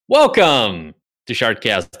Welcome to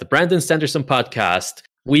Shardcast, the Brandon Sanderson podcast.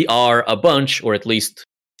 We are a bunch, or at least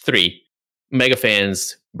three, mega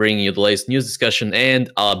fans bringing you the latest news discussion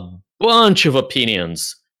and a bunch of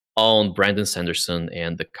opinions on Brandon Sanderson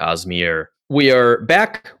and the Cosmere. We are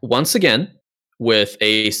back once again with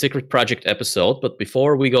a Secret Project episode, but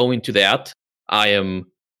before we go into that, I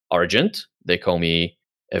am Argent. They call me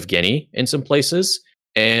Evgeny in some places,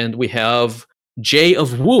 and we have Jay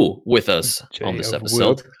of Woo with us on this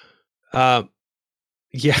episode.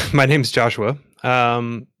 Yeah, my name's Joshua.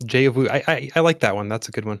 Jay of Woo. I like that one. That's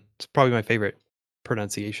a good one. It's probably my favorite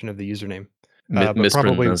pronunciation of the username.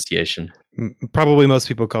 Mispronunciation. Probably most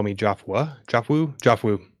people call me Jofwa. Jofwoo.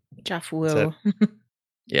 Jofwoo.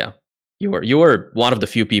 Yeah, you are one of the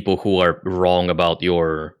few people who are wrong about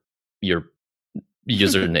your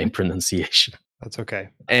username pronunciation. That's okay.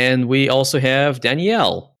 And we also have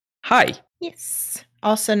Danielle. Hi. Yes.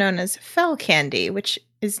 Also known as Fell Candy, which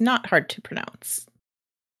is not hard to pronounce.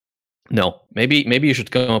 No, maybe you should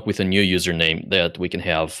come up with a new username that we can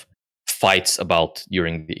have fights about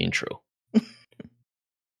during the intro.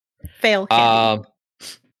 Fail Candy.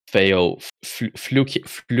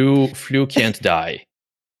 Flu can't die.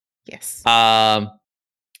 Yes.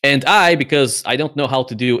 And I, because I don't know how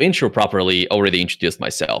to do intro properly, already introduced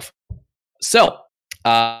myself. So,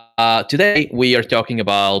 today we are talking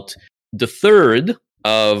about the third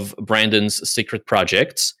of Brandon's secret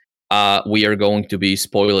projects. We are going to be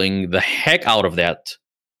spoiling the heck out of that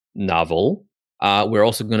novel. We're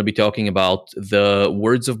also going to be talking about the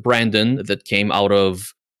words of Brandon that came out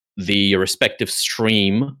of the respective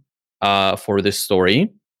stream for this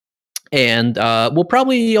story. And we'll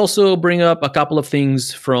probably also bring up a couple of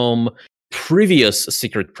things from previous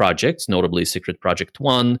secret projects, notably Secret Project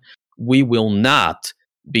 1. We will not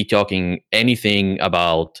be talking anything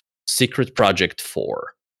about Secret Project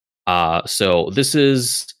 4. So this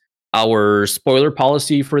is our spoiler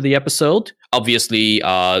policy for the episode. Obviously,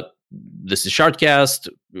 this is Shardcast.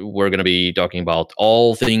 We're going to be talking about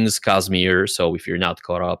all things Cosmere. So if you're not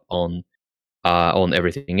caught up on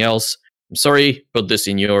everything else, I'm sorry, put this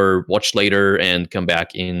in your watch later and come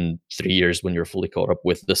back in 3 years when you're fully caught up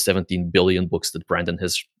with the 17 billion books that Brandon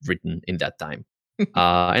has written in that time.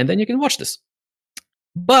 And then you can watch this.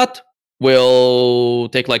 But we'll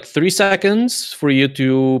take like 3 seconds for you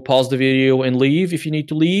to pause the video and leave if you need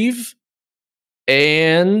to leave.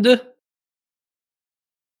 And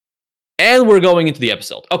we're going into the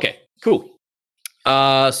episode. Okay, cool.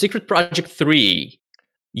 Secret Project 3,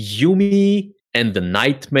 Yumi and the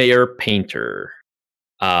Nightmare Painter,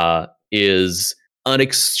 is an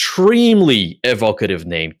extremely evocative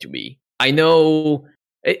name to me. I know,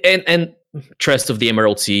 and Trest of the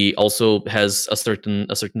Emerald Sea also has a certain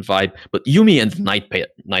vibe, but Yumi and the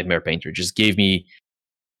Nightmare Painter just gave me,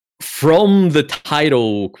 from the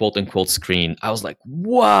title quote unquote screen, I was like,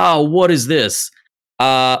 wow, what is this?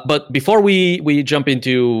 But before we jump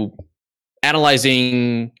into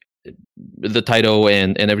analyzing the title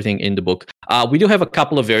and everything in the book, we do have a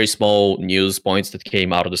couple of very small news points that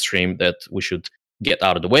came out of the stream that we should get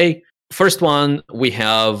out of the way. First one, we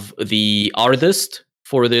have the artist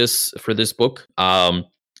for this book.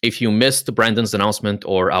 If you missed Brandon's announcement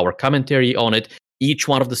or our commentary on it, each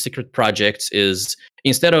one of the secret projects is,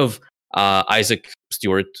 instead of Isaac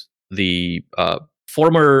Stewart, the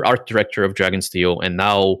former art director of Dragonsteel and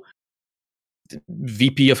now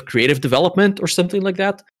VP of creative development or something like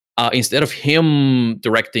that, instead of him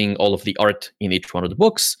directing all of the art in each one of the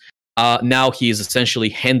books, now he is essentially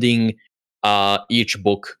handing each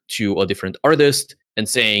book to a different artist and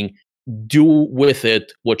saying, do with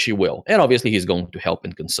it what you will. And obviously he's going to help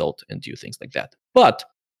and consult and do things like that. But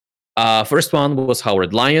first one was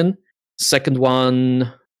Howard Lyon. Second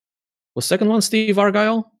one Steve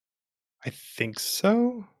Argyle? I think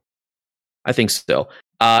so.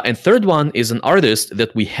 And third one is an artist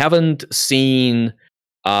that we haven't seen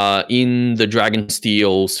in the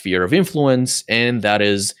Dragonsteel sphere of influence, and that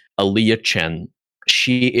is Aaliyah Chen.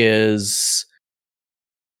 She is...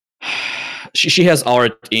 She has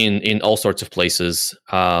art in all sorts of places.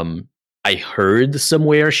 I heard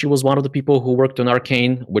somewhere she was one of the people who worked on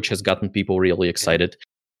Arcane, which has gotten people really excited.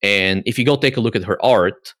 And if you go take a look at her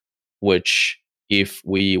art, which if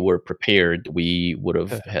we were prepared, we would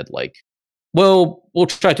have had like... Well, we'll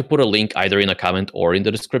try to put a link either in a comment or in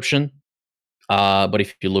the description. But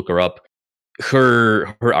if you look her up,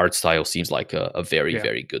 her art style seems like a very,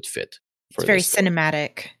 very good fit. It's very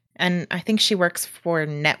cinematic. And I think she works for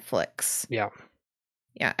Netflix. Yeah.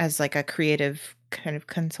 Yeah, as like a creative kind of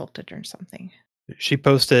consultant or something. She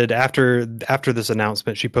posted after this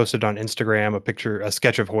announcement, she posted on Instagram a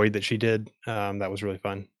sketch of Hoyd that she did. That was really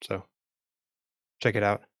fun. So check it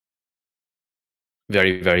out.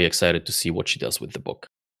 very, very excited to see what she does with the book.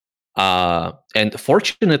 And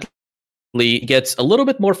fortunately, gets a little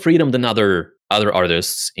bit more freedom than other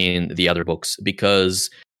artists in the other books, because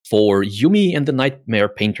for Yumi and the Nightmare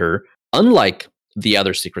Painter, unlike the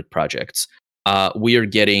other secret projects, we are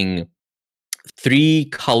getting 3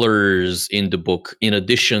 colors in the book in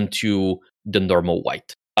addition to the normal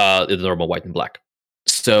white and black.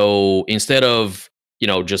 So instead of,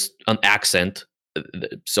 just an accent,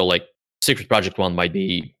 so like Secret Project 1 might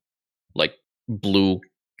be like blue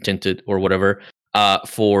tinted or whatever.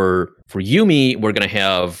 For Yumi, we're gonna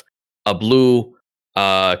have a blue,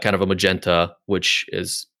 kind of a magenta, which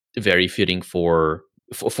is very fitting for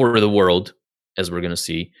the world, as we're gonna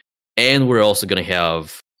see, and we're also gonna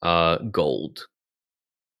have gold,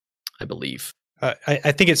 I believe.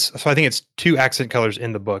 I think it's 2 accent colors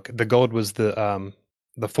in the book. The gold was the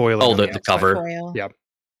foiling. Oh, on the outside. cover. Foil. Yeah.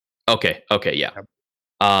 Okay, yeah. Yep.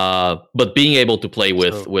 But being able to play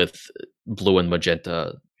with So- blue and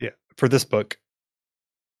magenta, For this book,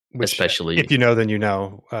 which, especially, if you know, then you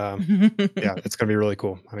know. Yeah, it's going to be really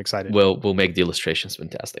cool. I'm excited. will make the illustrations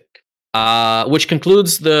fantastic. Which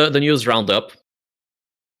concludes the news roundup.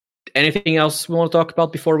 Anything else we want to talk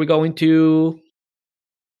about before we go into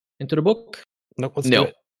the book? Nope, let's do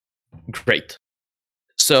it. Great.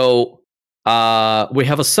 So we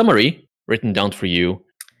have a summary written down for you.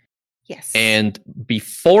 Yes. And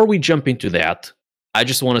before we jump into that, I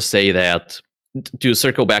just want to say that, to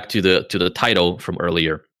circle back to the title from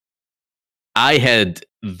earlier, I had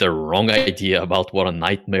the wrong idea about what a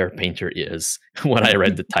Nightmare Painter is when I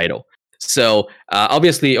read the title. So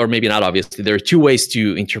obviously, or maybe not obviously, there are 2 ways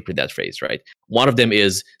to interpret that phrase, right? One of them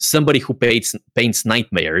is somebody who paints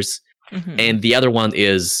nightmares, Mhm. and the other one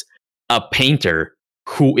is a painter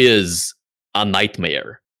who is a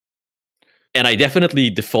nightmare. And I definitely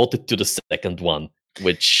defaulted to the second one,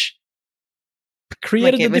 which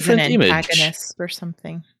created like it a was an different image. antagonist or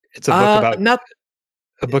something. It's a book about not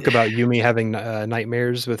Yumi having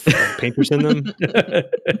nightmares with painters in them.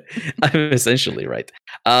 I'm essentially right.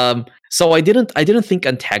 So I didn't think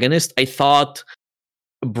antagonist. I thought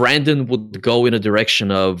Brandon would go in a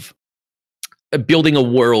direction of building a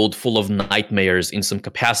world full of nightmares in some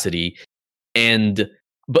capacity, and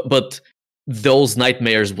but those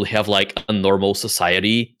nightmares will have like a normal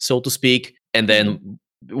society, so to speak, and then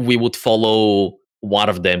we would follow one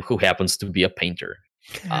of them who happens to be a painter.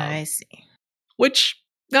 I see. Which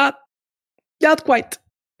not quite,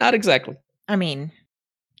 not exactly. I mean,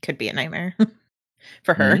 could be a nightmare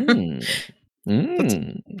for her.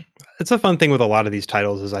 It's a fun thing with a lot of these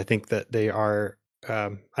titles is I think that they are.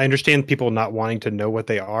 I understand people not wanting to know what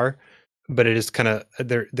they are, but it is kind of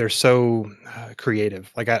they're so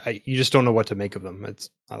creative. Like you just don't know what to make of them.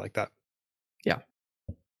 I like that. Yeah.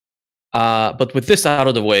 But with this out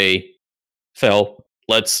of the way, Phil,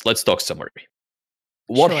 let's talk summary.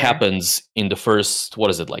 What Sure. happens in the first,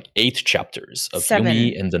 8 chapters of 7.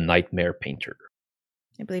 Yumi and the Nightmare Painter?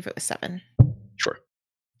 I believe it was 7. Sure.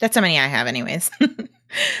 That's how many I have, anyways.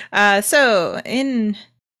 So in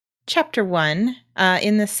chapter 1,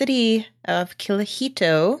 in the city of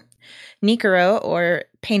Kirihito, Nikuro, or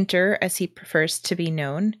Painter as he prefers to be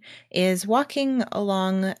known, is walking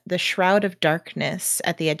along the Shroud of Darkness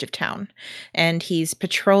at the edge of town, and he's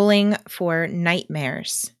patrolling for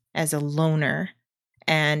nightmares as a loner.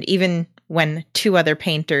 And even when 2 other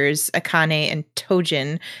painters, Akane and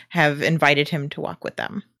Tojin, have invited him to walk with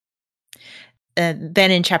them.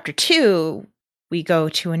 Then in chapter 2, we go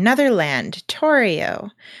to another land,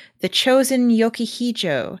 Torio, the chosen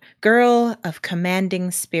Yokihijo, girl of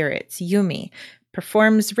commanding spirits, Yumi,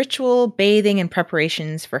 performs ritual bathing and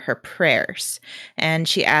preparations for her prayers. And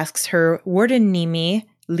she asks her warden Nimi,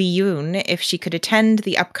 Liyun, if she could attend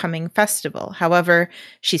the upcoming festival. However,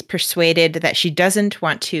 she's persuaded that she doesn't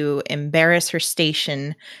want to embarrass her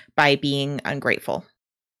station by being ungrateful.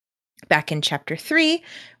 Back in chapter 3,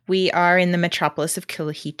 we are in the metropolis of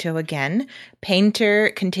Kirihito again.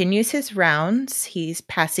 Painter continues his rounds. He's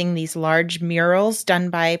passing these large murals done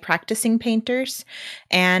by practicing painters,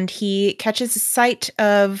 and he catches a sight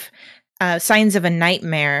of signs of a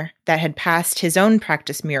nightmare that had passed his own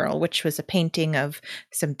practice mural, which was a painting of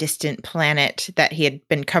some distant planet that he had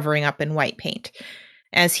been covering up in white paint.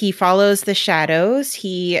 As he follows the shadows,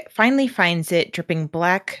 he finally finds it dripping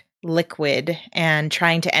black liquid and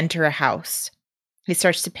trying to enter a house. He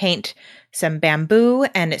starts to paint some bamboo,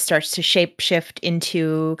 and it starts to shapeshift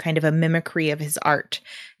into kind of a mimicry of his art.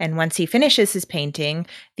 And once he finishes his painting,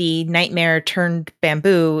 the nightmare turned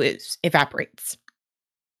bamboo evaporates.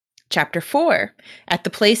 Chapter 4. At the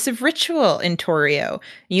place of ritual in Torio,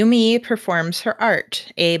 Yumi performs her art,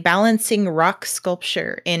 a balancing rock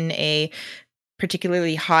sculpture in a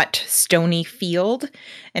particularly hot, stony field.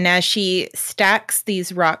 And as she stacks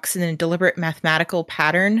these rocks in a deliberate mathematical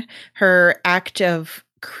pattern, her act of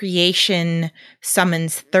creation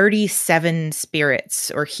summons 37 spirits,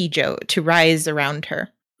 or Hijo, to rise around her.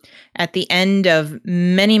 At the end of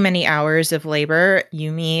many, many hours of labor,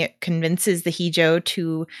 Yumi convinces the Hijo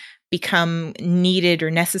to become needed or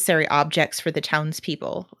necessary objects for the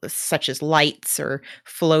townspeople, such as lights or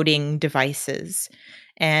floating devices.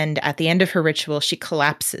 And at the end of her ritual, she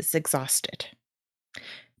collapses, exhausted.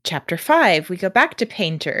 Chapter 5, we go back to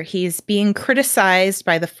Painter. He's being criticized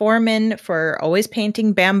by the foreman for always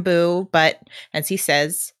painting bamboo, but as he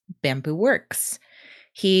says, bamboo works.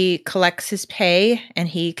 He collects his pay and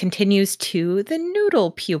he continues to the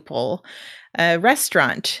Noodle Pupil, a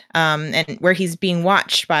restaurant, and where he's being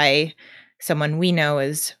watched by someone we know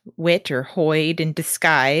as Wit or Hoyd in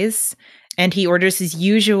disguise. And he orders his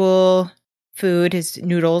usual food, his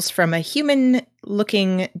noodles, from a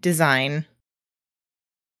human-looking design.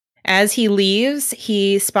 As he leaves,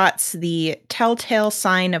 he spots the telltale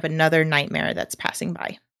sign of another nightmare that's passing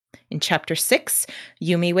by. In chapter 6,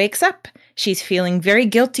 Yumi wakes up. She's feeling very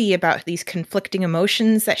guilty about these conflicting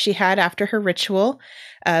emotions that she had after her ritual.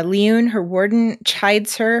 Leon, her warden,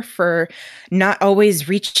 chides her for not always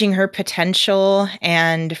reaching her potential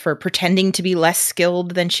and for pretending to be less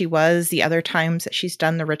skilled than she was the other times that she's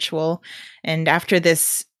done the ritual. And after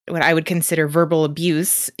this, what I would consider verbal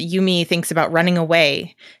abuse, Yumi thinks about running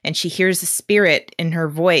away, and she hears a spirit in her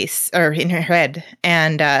voice, or in her head,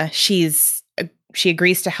 and she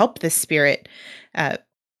agrees to help this spirit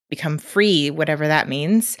become free, whatever that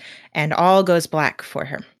means, and all goes black for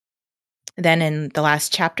her. Then in the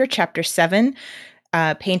last chapter, chapter 7,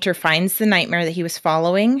 Painter finds the nightmare that he was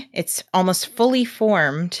following. It's almost fully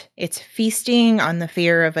formed. It's feasting on the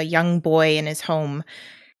fear of a young boy in his home.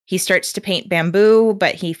 He starts to paint bamboo,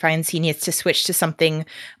 but he finds he needs to switch to something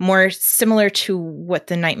more similar to what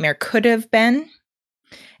the nightmare could have been.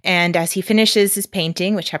 And as he finishes his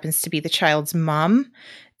painting, which happens to be the child's mom,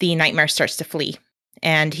 the nightmare starts to flee.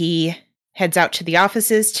 And he heads out to the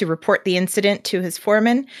offices to report the incident to his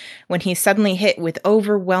foreman when he's suddenly hit with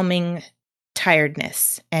overwhelming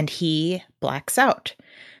tiredness, and he blacks out.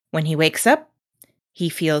 When he wakes up, he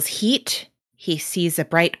feels heat. He sees a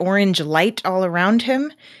bright orange light all around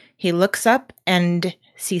him. He looks up and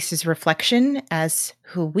sees his reflection as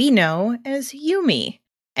who we know as Yumi.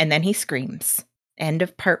 And then he screams. End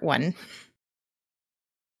of part 1.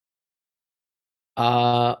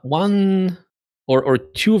 One or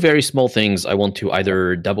two very small things I want to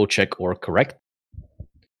either double check or correct.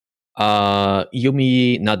 Painter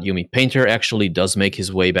actually does make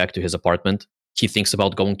his way back to his apartment. He thinks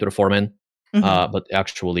about going to the foreman, but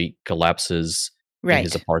actually collapses in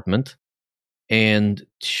his apartment. And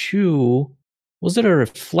 2, was there a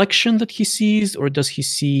reflection that he sees, or does he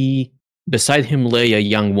see beside him lay a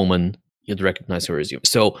young woman? You'd recognize her as you.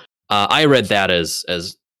 So I read that as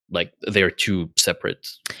like they're two separate.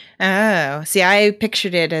 Oh, see, I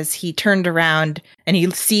pictured it as he turned around and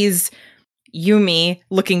he sees Yumi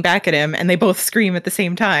looking back at him, and they both scream at the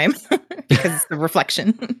same time because it's the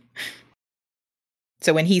reflection.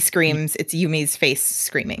 So when he screams, it's Yumi's face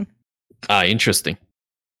screaming. Interesting.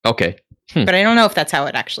 Okay. But I don't know if that's how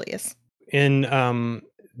it actually is. In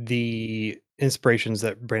the inspirations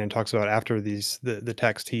that Brandon talks about after the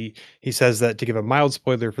text, he says that, to give a mild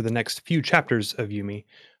spoiler for the next few chapters of Yumi,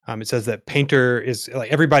 it says that Painter is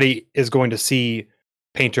like, everybody is going to see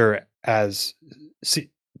Painter as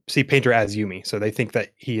Painter as Yumi, so they think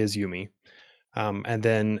that he is Yumi, and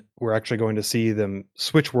then we're actually going to see them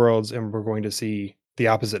switch worlds, and we're going to see the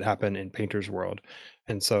opposite happen in Painter's world.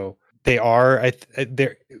 And so they are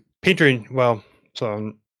they're Painter and, well, so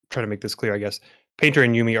I'm trying to make this clear, I guess. Painter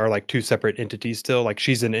and Yumi are like two separate entities still. Like,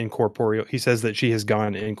 she's an incorporeal. He says that she has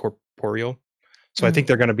gone incorporeal. So I think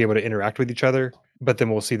they're going to be able to interact with each other, but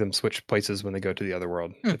then we'll see them switch places when they go to the other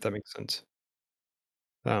world, if that makes sense.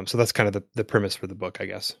 So that's kind of the premise for the book, I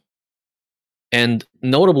guess. And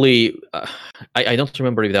notably, I don't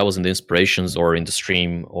remember if that was in the inspirations or in the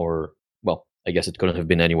stream, or, well, I guess it couldn't have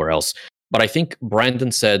been anywhere else. But I think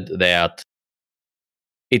Brandon said that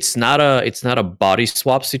it's not a body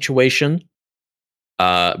swap situation,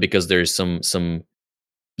 because there's some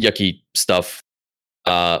yucky stuff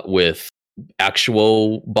with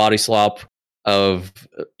actual body swap of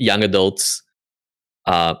young adults,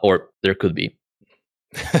 or there could be.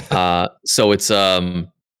 So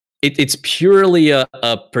it's purely a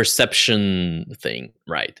perception thing,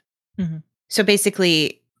 right? Mm-hmm. So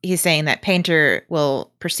basically, he's saying that Painter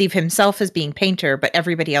will perceive himself as being Painter, but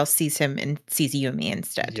everybody else sees him and sees Yumi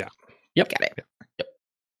instead. Yeah. Yep. Got it. Yep.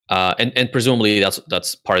 And presumably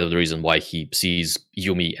that's part of the reason why he sees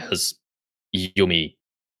Yumi as Yumi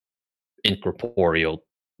incorporeal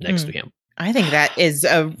next to him. I think that is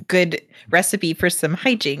a good recipe for some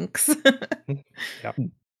hijinks. Yeah.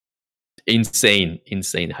 Insane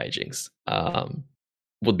hijinks.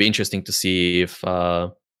 Would be interesting to see if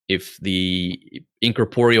the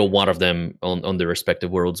incorporeal one of them on the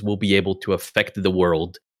respective worlds will be able to affect the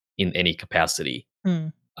world in any capacity.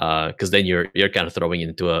 Because then you're kind of throwing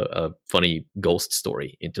into a funny ghost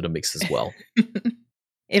story into the mix as well.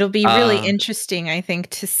 It'll be really interesting, I think,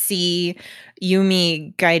 to see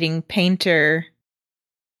Yumi guiding Painter,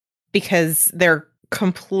 because they're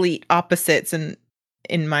complete opposites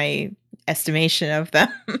in my estimation of them.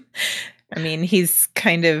 I mean, he's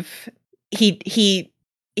kind of he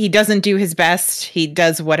doesn't do his best. He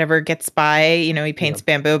does whatever gets by. He paints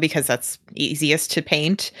bamboo because that's easiest to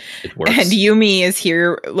paint. It works. And Yumi is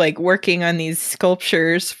here like working on these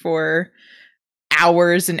sculptures for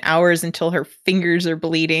hours and hours until her fingers are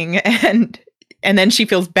bleeding, and then she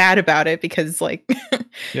feels bad about it because like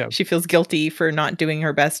she feels guilty for not doing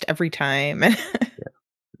her best every time.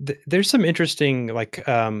 There's some interesting like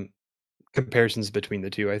comparisons between the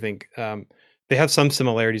two. I think they have some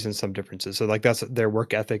similarities and some differences. So like that's their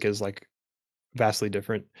work ethic is like vastly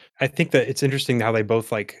different. I think that it's interesting how they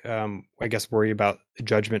both like I guess worry about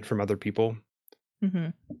judgment from other people.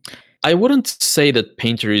 I wouldn't say that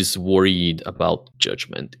Painter is worried about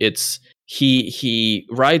judgment. It's he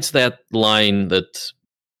writes that line that,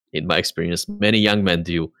 in my experience, many young men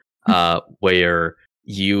do, where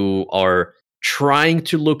you are trying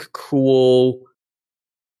to look cool,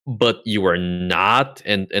 but you are not,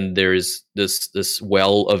 and there's this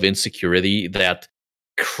well of insecurity that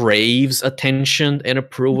craves attention and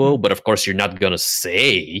approval, but of course you're not gonna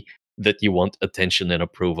say that you want attention and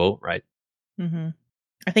approval, right?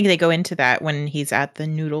 I think they go into that when he's at the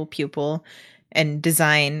noodle pupil, and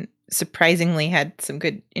Design surprisingly had some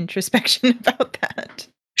good introspection about that.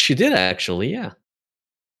 She did actually, yeah.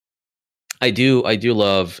 I do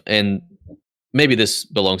love, and maybe this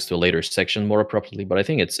belongs to a later section more appropriately, but I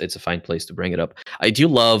think it's a fine place to bring it up. I do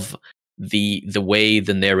love the way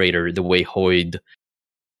the narrator, the way Hoid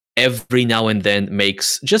every now and then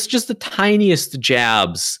makes just the tiniest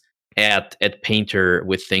jabs at Painter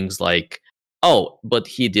with things like, oh, but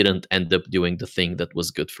he didn't end up doing the thing that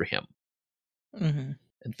was good for him, and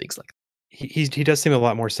things like that. He does seem a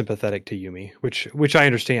lot more sympathetic to Yumi, which I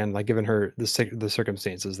understand, like given her the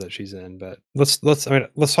circumstances that she's in. But let's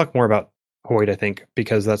talk more about Hoid, I think,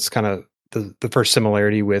 because that's kind of the first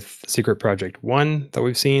similarity with Secret Project 1 that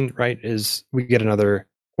we've seen, right? Is we get another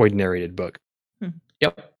Hoid narrated book.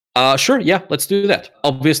 Yep. Sure. Yeah. Let's do that.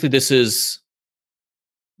 Obviously, this is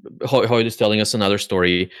Hoid is telling us another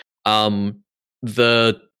story.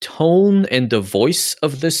 The tone and the voice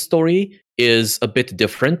of this story is a bit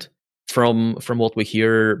different from what we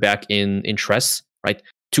hear back in Tress, right?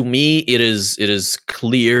 To me, it is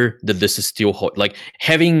clear that this is still Hoid. Like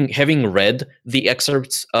having read the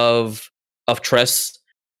excerpts of Tress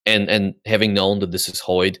and having known that this is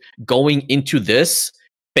Hoid, going into this,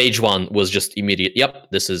 page 1 was just immediate. Yep,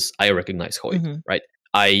 I recognize Hoid, right?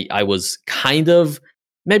 I was kind of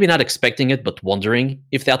maybe not expecting it, but wondering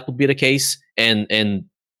if that would be the case, and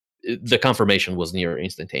the confirmation was near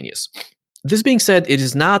instantaneous. This being said, it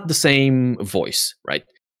is not the same voice, right?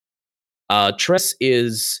 Tress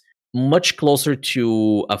is much closer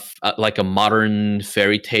to like a modern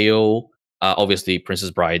fairy tale. Obviously,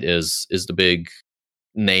 Princess Bride is the big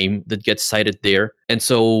name that gets cited there, and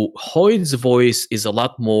so Hoid's voice is a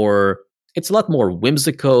lot more. It's a lot more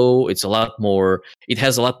whimsical. It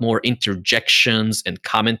has a lot more interjections and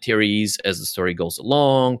commentaries as the story goes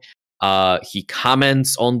along. He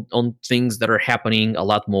comments on things that are happening a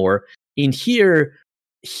lot more. In here,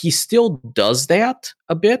 he still does that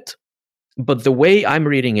a bit, but the way I'm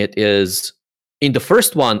reading it is, in the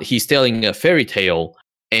first one, he's telling a fairy tale,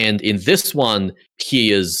 and in this one,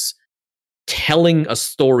 he is telling a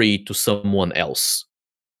story to someone else.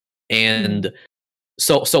 And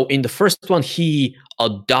so in the first one, he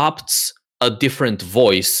adopts a different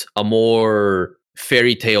voice, a more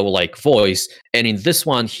fairy tale-like voice, and in this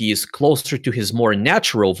one, he is closer to his more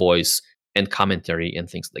natural voice and commentary and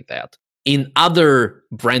things like that. In other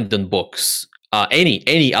Brandon books,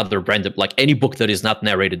 any other Brandon, like any book that is not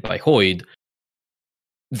narrated by Hoid,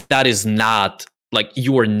 that is not, like,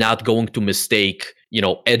 you are not going to mistake,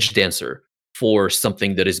 Edge Dancer for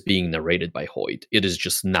something that is being narrated by Hoid. It is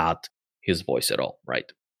just not his voice at all, right?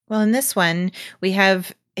 Well, in this one, we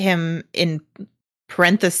have him in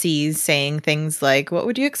parentheses saying things like, "What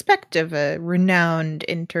would you expect of a renowned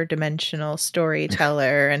interdimensional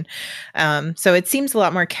storyteller?" And so it seems a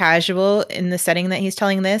lot more casual in the setting that he's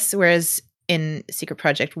telling this, whereas in Secret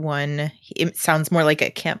Project 1, it sounds more like a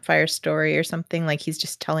campfire story or something, like he's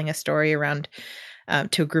just telling a story around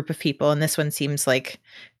to a group of people. And this one seems like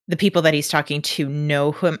the people that he's talking to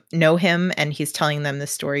know him, and he's telling them the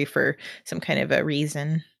story for some kind of a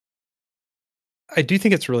reason. I do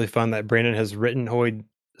think it's really fun that Brandon has written Hoyd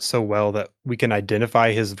so well that we can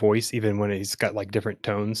identify his voice even when he's got like different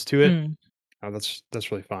tones to it. Mm.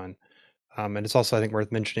 That's really fun. And it's also, I think,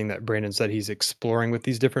 worth mentioning that Brandon said he's exploring with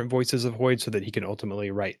these different voices of Hoyd so that he can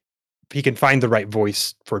ultimately write. He can find the right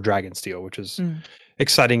voice for Dragonsteel, which is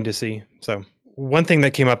exciting to see. So one thing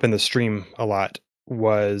that came up in the stream a lot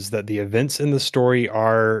was that the events in the story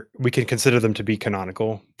we can consider them to be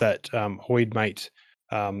canonical, that Hoyd might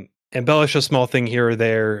embellish a small thing here or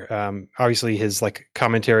there. Obviously his like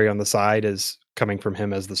commentary on the side is coming from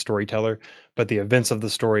him as the storyteller, but the events of the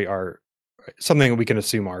story are something we can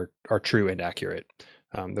assume are true and accurate.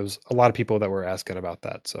 There was a lot of people that were asking about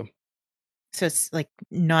that. So it's like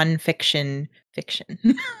nonfiction fiction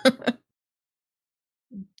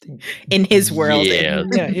in his world. Yeah.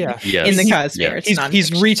 yeah. Yes. In the Cosmere, it's He's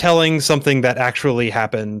nonfiction. retelling something that actually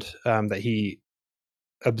happened, that he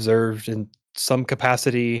observed in some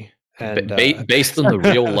capacity, and Based on the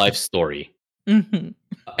real life story. Mhm.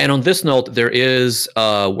 And on this note, there is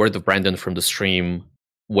a word of Brandon from the stream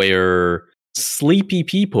where Sleepy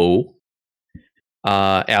People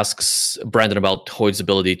asks Brandon about Hoyd's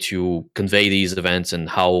ability to convey these events and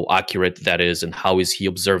how accurate that is, and how is he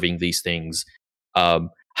observing these things.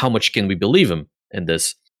 How much can we believe him in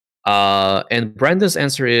this? And Brandon's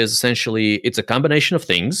answer is essentially it's a combination of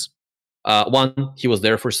things. One, he was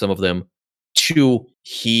there for some of them. Two,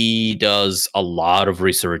 he does a lot of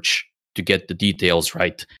research to get the details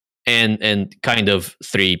right. And kind of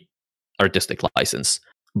three, artistic license.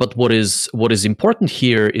 But what is important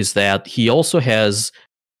here is that he also has,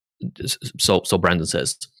 so Brandon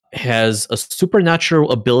says, has a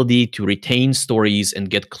supernatural ability to retain stories and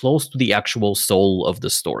get close to the actual soul of the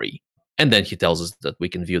story. And then he tells us that we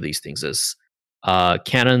can view these things as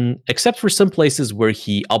canon, except for some places where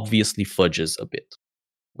he obviously fudges a bit,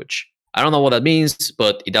 which I don't know what that means,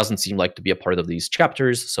 but it doesn't seem like to be a part of these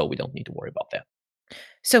chapters, so we don't need to worry about that.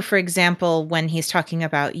 So, for example, when he's talking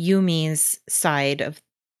about Yumi's side of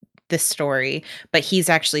the story, but he's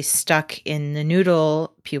actually stuck in the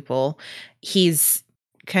noodle pupil, he's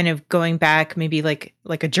kind of going back maybe like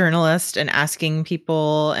a journalist and asking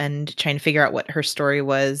people and trying to figure out what her story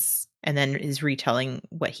was, and then is retelling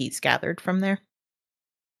what he's gathered from there.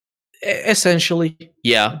 Essentially,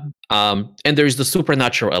 yeah. And there's the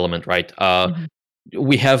supernatural element, right?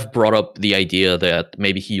 We have brought up the idea that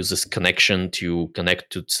maybe he uses connection to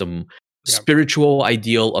connect to some spiritual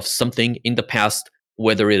ideal of something in the past,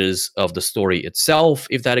 whether it is of the story itself,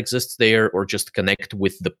 if that exists there, or just connect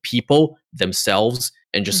with the people themselves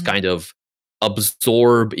and just kind of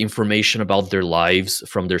absorb information about their lives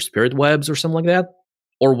from their spirit webs or something like that.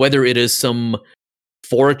 Or whether it is some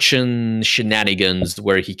fortune shenanigans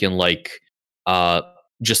where he can like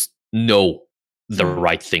just know the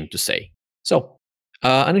right thing to say. So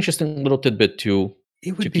an interesting little tidbit to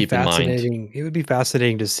keep in mind. It would be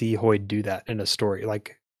fascinating to see Hoyd do that in a story,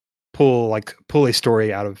 like pull a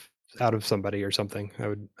story out of somebody or something. I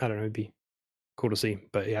don't know, it'd be cool to see.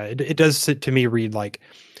 But yeah, it does to me read like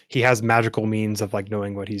he has magical means of like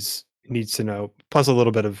knowing what he's needs to know, plus a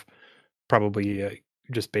little bit of probably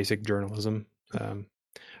just basic journalism.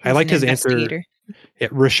 I liked his answer. Yeah,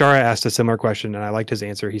 Rashara asked a similar question, and I liked his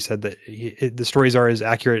answer. He said that the stories are as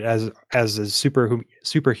accurate as is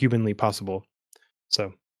superhumanly possible.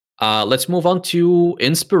 So let's move on to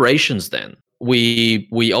inspirations then.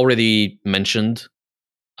 We already mentioned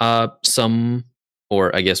some,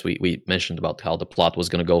 or I guess we mentioned about how the plot was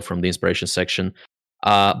going to go from the inspiration section.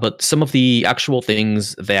 But some of the actual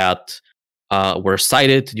things that were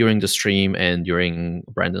cited during the stream and during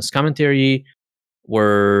Brandon's commentary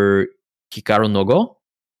were Hikaru no Go.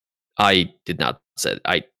 I did not say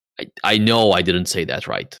I know I didn't say that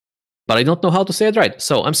right, but I don't know how to say it right.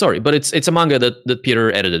 So I'm sorry, but it's a manga that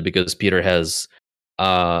Peter edited because Peter has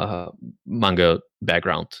manga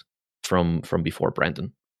background from before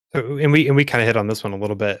Brandon. So, and we kind of hit on this one a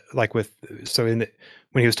little bit, like when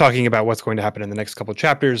he was talking about what's going to happen in the next couple of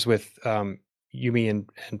chapters with Yumi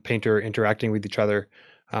and Painter interacting with each other.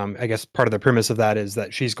 I guess part of the premise of that is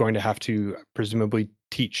that she's going to have to presumably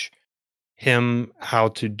teach him how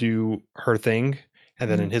to do her thing, and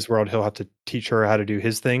then in his world he'll have to teach her how to do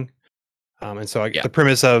his thing. And so the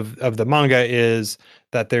premise of the manga is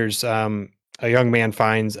that there's a young man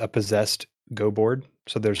finds a possessed Go board.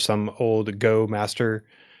 So there's some old Go master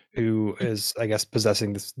who is, I guess,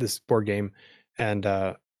 possessing this board game, and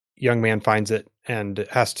young man finds it and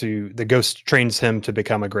the ghost trains him to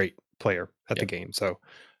become a great player at the game. So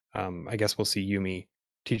I guess we'll see Yumi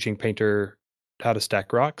teaching Painter how to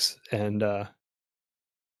stack rocks, and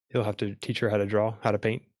he'll have to teach her how to draw, how to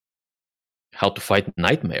paint, How to fight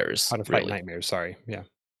nightmares. how to fight nightmares. Sorry, yeah,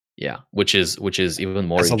 Yeah, which is even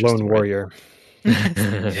more as a interesting, lone right? warrior.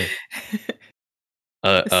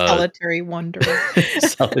 A solitary wanderer.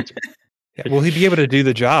 solitary. Yeah, will he be able to do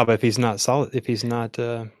the job if he's not solid? If he's not?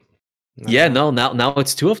 Yeah, no. Now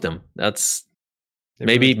it's two of them. That's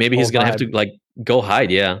maybe he's gonna have to like go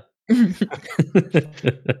hide. Yeah.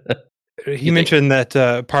 He mentioned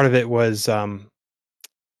that part of it was.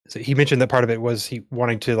 So he mentioned that part of it was he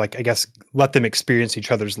wanting to, like, I guess, let them experience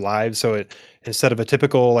each other's lives. So it, instead of a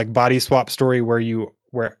typical like body swap story where you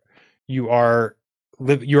are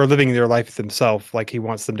living their life themselves, like he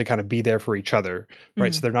wants them to kind of be there for each other,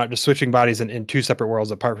 right? So they're not just switching bodies in two separate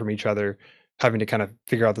worlds apart from each other, having to kind of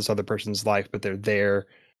figure out this other person's life, but they're there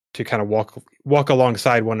to kind of walk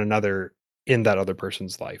alongside one another in that other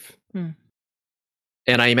person's life.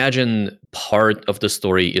 And I imagine part of the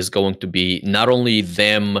story is going to be not only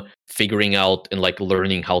them figuring out and like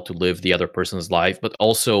learning how to live the other person's life, but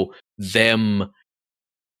also them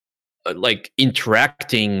like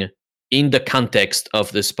interacting in the context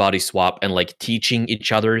of this body swap and like teaching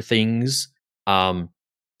each other things.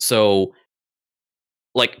 So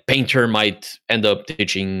like Painter might end up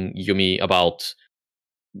teaching Yumi about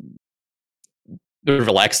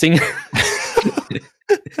relaxing.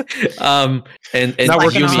 And not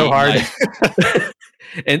working Yumi so hard.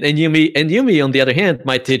 and Yumi on the other hand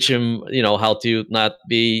might teach him, how to not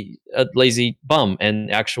be a lazy bum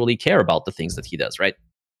and actually care about the things that he does, right?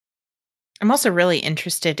 I'm also really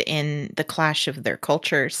interested in the clash of their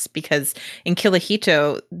cultures, because in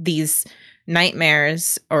Kirihito, these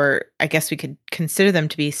nightmares, or I guess we could consider them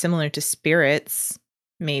to be similar to spirits,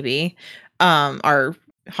 maybe, are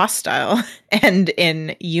hostile. And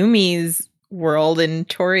in Yumi's world in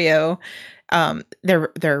Torio,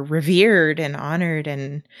 they're revered and honored,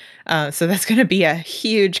 and so that's going to be a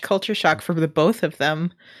huge culture shock for the both of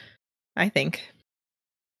them, I think.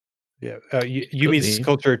 Yeah, Yumi's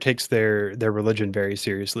culture takes their religion very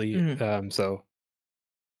seriously. So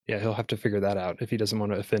yeah, he'll have to figure that out if he doesn't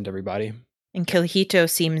want to offend everybody. And Kirihito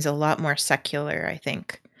seems a lot more secular, I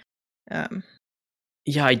think.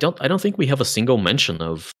 Yeah, I don't think we have a single mention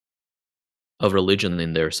of religion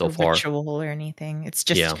in there so far. Ritual or anything. It's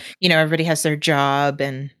just, everybody has their job,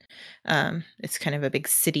 and it's kind of a big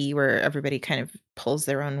city where everybody kind of pulls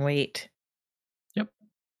their own weight. Yep.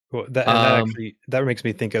 Well, that makes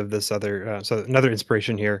me think of this other. So another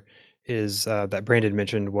inspiration here is that Brandon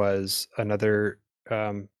mentioned was another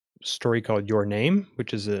story called Your Name,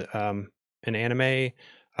 which is an anime.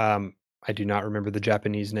 I do not remember the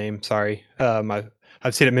Japanese name. Sorry.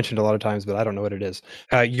 I've seen it mentioned a lot of times, but I don't know what it is.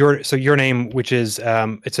 Your Name, which is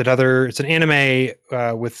it's an anime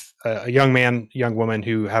with a young woman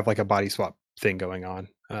who have like a body swap thing going on.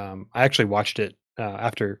 I actually watched it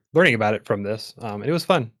after learning about it from this. It was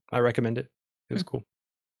fun. I recommend it. It was cool.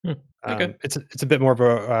 Okay. It's a bit more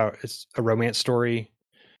of it's a romance story.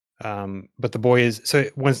 But the boy is, so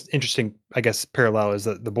one interesting, I guess, parallel is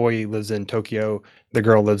that the boy lives in Tokyo, the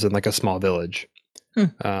girl lives in like a small village.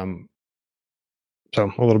 So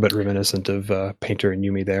a little bit reminiscent of Painter and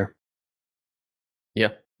Yumi there. Yeah,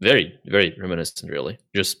 very, very reminiscent, really.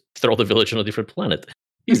 Just throw the village on a different planet.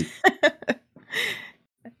 Easy.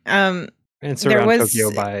 And surround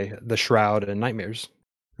Tokyo by the shroud and nightmares,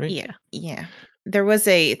 right? Yeah. There was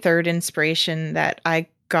a third inspiration that I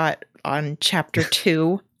got on chapter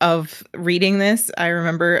 2 of reading this. I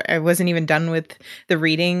remember I wasn't even done with the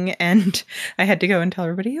reading, and I had to go and tell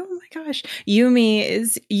everybody, oh my gosh, Yumi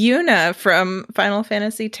is Yuna from Final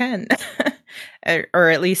Fantasy X, or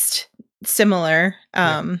at least similar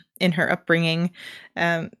in her upbringing.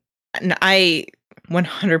 And I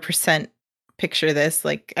 100% picture this.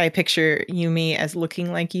 Like, I picture Yumi as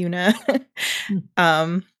looking like Yuna.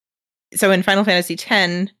 So in Final Fantasy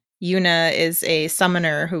X, Yuna is a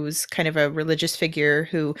summoner who's kind of a religious figure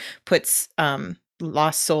who puts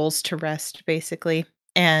lost souls to rest, basically.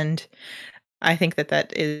 And I think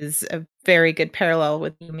that is a very good parallel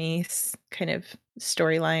with Yumi's kind of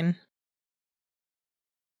storyline.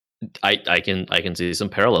 I can see some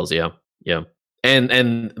parallels, yeah.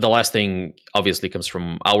 And the last thing obviously comes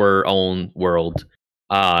from our own world,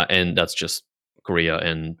 and that's just Korea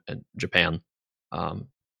and Japan.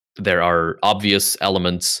 There are obvious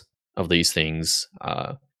elements of these things.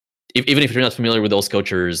 Even if you're not familiar with those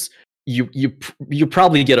cultures, you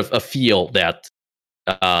probably get a feel that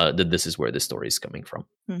that this is where the story is coming from.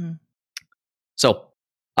 Mhm. So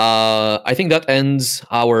I think that ends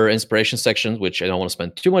our inspiration section, which I don't want to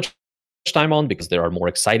spend too much time on because there are more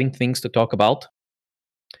exciting things to talk about,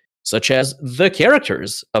 such as the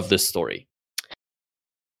characters of this story.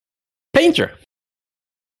 Painter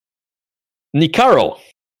Nikaro,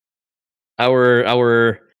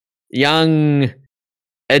 our young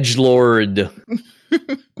edgelord,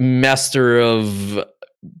 master of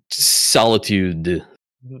solitude.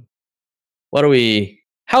 How are we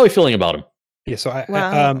feeling about him? Yeah, so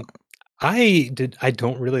Well- I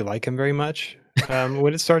don't really like him very much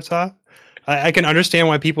when it starts off. I can understand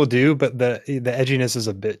why people do, but the edginess is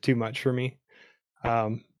a bit too much for me.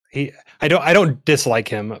 I don't dislike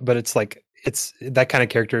him, but it's that kind of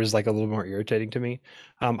character is like a little more irritating to me.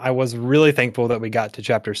 I was really thankful that we got to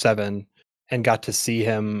chapter 7 and got to see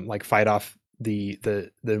him like fight off the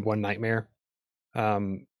one nightmare,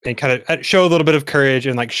 and kind of show a little bit of courage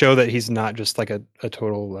and like show that he's not just like a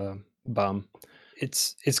total bum.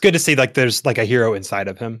 It's good to see like there's like a hero inside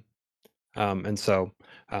of him, and so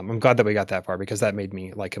I'm glad that we got that far because that made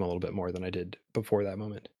me like him a little bit more than I did before that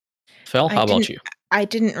moment. Fel, how about you? I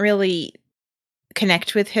didn't really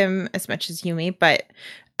connect with him as much as Yumi, but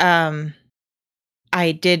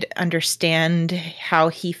I did understand how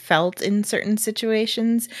he felt in certain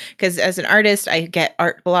situations because as an artist, I get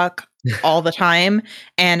art block all the time,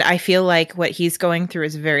 and I feel like what he's going through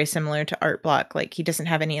is very similar to art block. Like he doesn't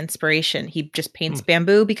have any inspiration. He just paints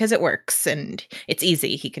bamboo because it works and it's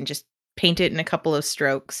easy. He can just paint it in a couple of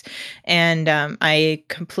strokes, and I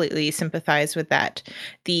completely sympathize with that.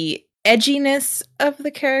 The edginess of the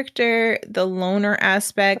character, the loner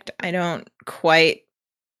aspect, I don't quite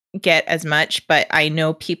get as much, but I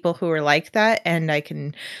know people who are like that, and I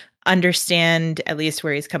can understand at least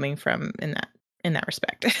where he's coming from in that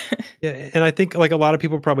respect. Yeah, and I think like a lot of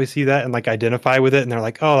people probably see that and like identify with it, and they're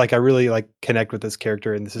like, "Oh, like I really like connect with this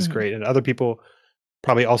character, and this is great." And other people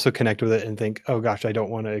probably also connect with it and think, "Oh gosh, I don't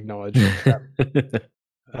want to acknowledge that."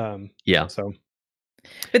 Yeah. So,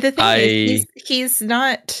 but the thing is, he's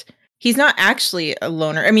not actually a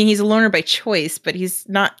loner. I mean, he's a loner by choice, but he's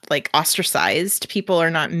not like ostracized. People are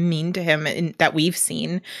not mean to him that we've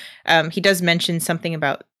seen. He does mention something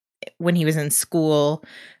about when he was in school.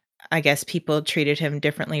 I guess people treated him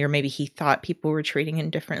differently, or maybe he thought people were treating him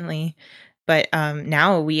differently. But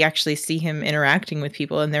now we actually see him interacting with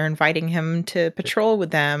people, and they're inviting him to patrol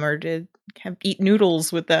with them or to eat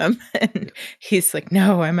noodles with them. And he's like,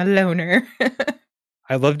 "No, I'm a loner."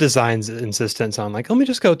 I love Design's insistence on like, let me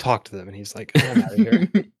just go talk to them, and he's like, I'm out of here.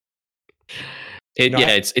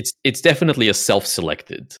 It's definitely a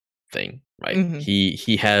self-selected thing, right? Mhm.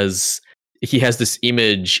 He has this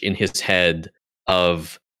image in his head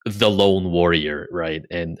of the lone warrior, right?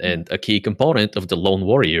 And a key component of the lone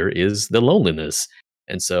warrior is the loneliness,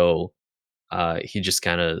 and so he just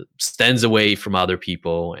kind of stands away from other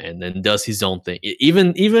people and then does his own thing.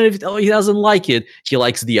 Even if he doesn't like it, he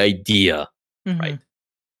likes the idea, right?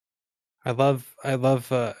 I love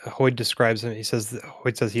Hoyd describes him.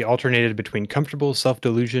 Hoyd says he alternated between comfortable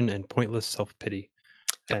self-delusion and pointless self-pity.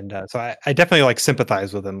 And so I definitely like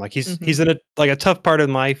sympathize with him. Like he's in a tough part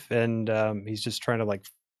in life, and he's just trying to like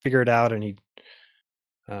figure it out, and he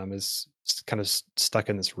is kind of stuck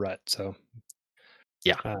in this rut. So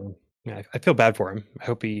yeah, I feel bad for him. I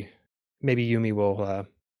hope maybe Yumi will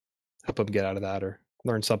help him get out of that or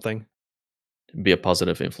learn something. Be a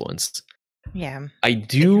positive influence. Yeah. I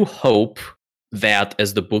do hope that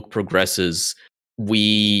as the book progresses,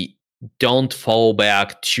 we don't fall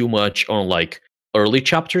back too much on like early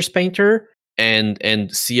chapters Painter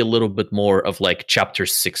and see a little bit more of like chapter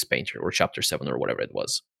 6 Painter or chapter 7 or whatever it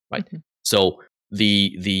was, right? So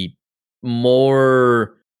the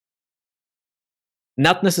more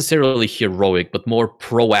not necessarily heroic, but more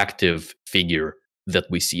proactive figure that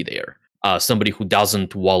we see there. Somebody who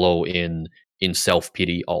doesn't wallow in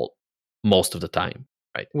self-pity most of the time,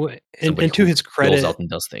 right? Well, and to his credit, goes out and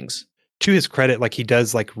does things. To his credit, like he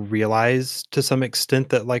does like realize to some extent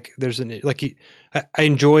that like there's I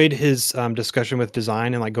enjoyed his discussion with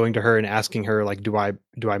Design and like going to her and asking her like, do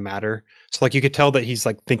I matter? So like you could tell that he's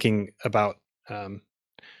like thinking about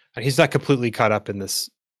he's not completely caught up in this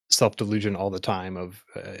self-delusion all the time of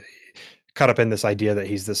caught up in this idea that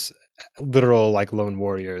he's this literal like lone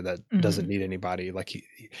warrior that doesn't need anybody. Like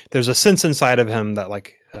there's a sense inside of him that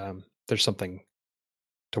like there's something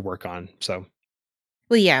to work on. So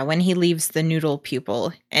well, yeah, when he leaves the noodle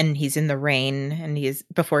pupil and he's in the rain and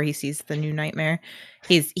before he sees the new nightmare,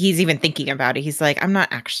 he's even thinking about it. He's like, I'm not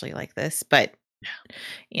actually like this, but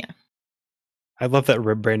yeah. I love that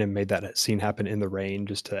Brandon made that scene happen in the rain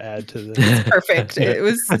just to add to the. It's perfect. It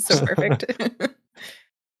was so perfect.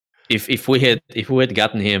 If we had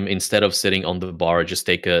gotten him, instead of sitting on the bar, just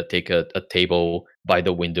take a table by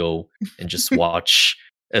the window and just watch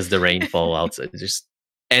as the rain fall outside. Just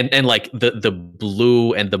and like the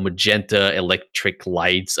blue and the magenta electric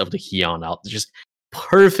lights of the Heian out, just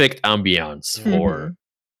perfect ambiance for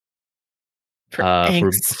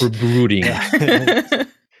angst. for brooding.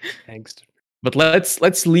 Angst. But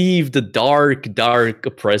let's leave the dark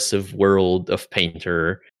oppressive world of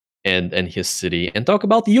Painter and his city and talk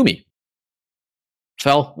about Yumi.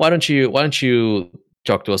 Fel, why don't you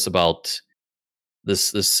talk to us about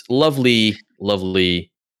this lovely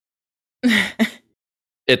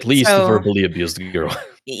at least verbally abused girl.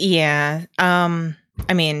 Yeah.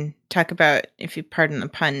 I mean, talk about, if you pardon the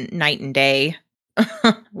pun, night and day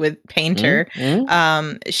with Painter.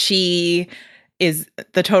 She is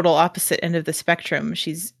the total opposite end of the spectrum.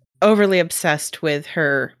 She's overly obsessed with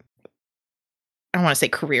her, I don't want to say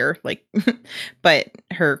career, like, but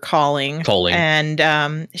her calling.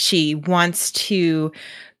 And she wants to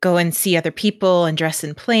go and see other people and dress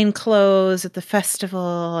in plain clothes at the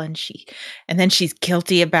festival, and then she's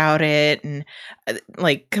guilty about it, and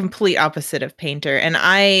like complete opposite of Painter. And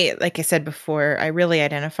I, like I said before, I really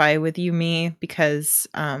identify with Yumi because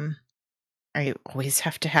I always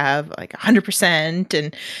have to have like 100%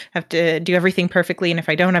 and have to do everything perfectly. And if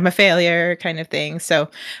I don't, I'm a failure kind of thing. So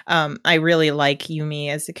I really like Yumi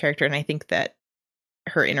as a character. And I think that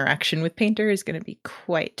her interaction with Painter is going to be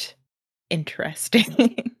quite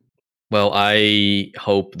interesting. Well, I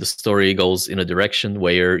hope the story goes in a direction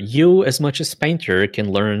where you, as much as Painter,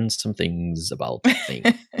 can learn some things about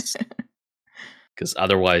things. Because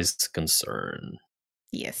otherwise, concern.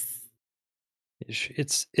 Yes.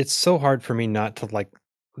 It's so hard for me not to like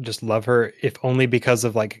just love her, if only because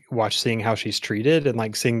of like seeing how she's treated and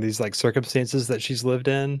like seeing these like circumstances that she's lived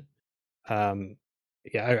in. Yeah,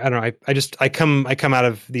 I don't know. I come out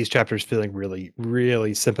of these chapters feeling really,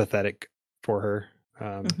 really sympathetic for her.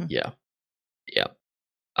 Yeah.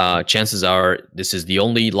 Chances are this is the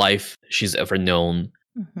only life she's ever known.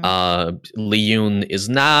 Liyun is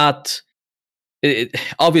not.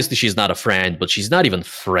 Obviously, she's not a friend, but she's not even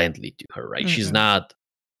friendly to her, right? She's not.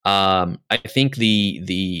 I think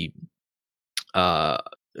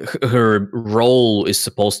her role is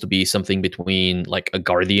supposed to be something between like a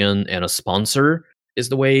guardian and a sponsor, is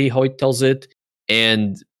the way Hoyt tells it.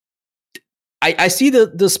 And I see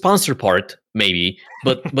the sponsor part maybe,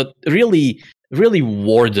 but really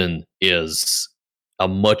warden is a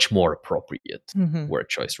much more appropriate word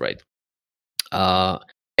choice, right? And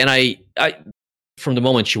I from the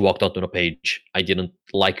moment she walked out on the page, I didn't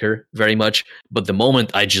like her very much. But the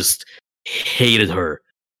moment I just hated her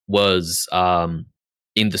was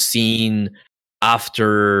in the scene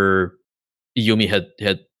after Yumi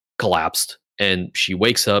had collapsed, and she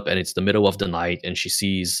wakes up and it's the middle of the night and she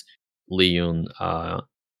sees Liyun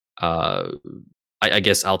I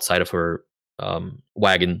guess outside of her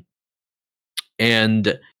wagon.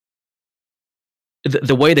 And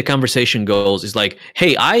the way the conversation goes is like,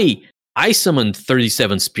 hey, I summoned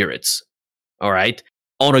 37 spirits. All right.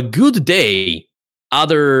 On a good day,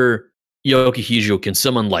 other Yokihijo can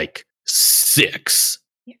summon like 6.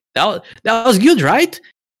 That was good, right?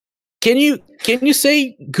 Can you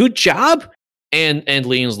say good job? And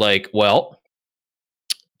Leon's like, well,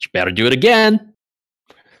 you better do it again.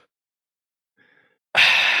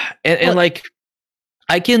 And like,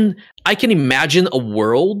 I can imagine a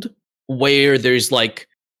world where there's like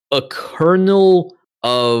a kernel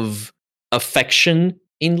of affection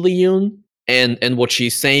in Liyun, and what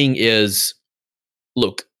she's saying is,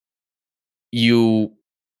 look, you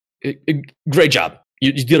great job,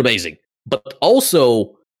 you did amazing, but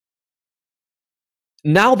also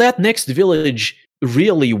now that next village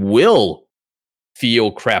really will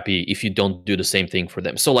feel crappy if you don't do the same thing for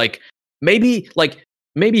them. So like maybe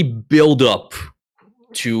build up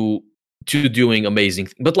to doing amazing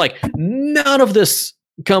but like none of this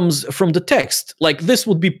comes from the text. Like this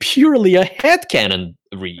would be purely a headcanon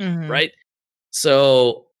read, right?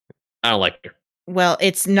 So I don't like her. Well,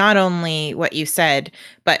 it's not only what you said,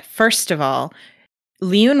 but first of all,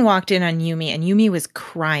 Liyun walked in on Yumi, and Yumi was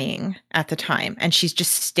crying at the time, and she's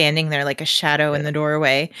just standing there like a shadow in the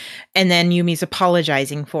doorway, and then Yumi's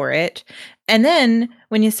apologizing for it. And then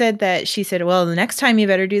when you said that, she said, well, the next time you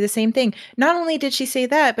better do the same thing. Not only did she say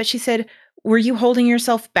that, but she said, were you holding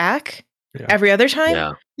yourself back every other time?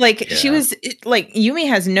 Yeah. Like she was like, Yumi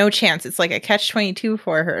has no chance. It's like a catch-22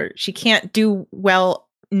 for her. She can't do well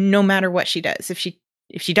no matter what she does. If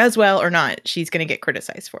she does well or not, she's going to get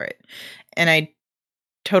criticized for it. And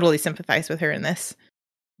totally sympathize with her in this.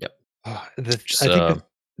 I think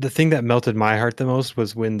the thing that melted my heart the most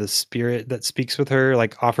was when the spirit that speaks with her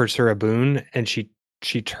like offers her a boon, and she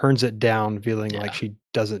turns it down, feeling like she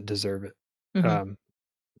doesn't deserve it. Mhm.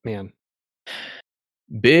 Man,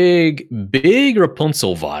 big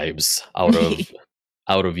Rapunzel vibes out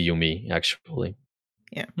of Yumi, actually.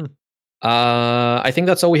 Yeah. I think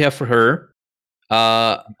that's all we have for her.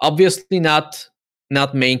 Obviously not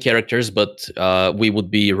main characters, but we would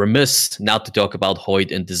be remiss not to talk about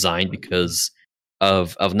Hoid and design because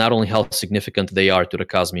of not only how significant they are to the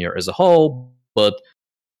Cosmere as a whole, but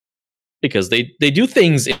because they do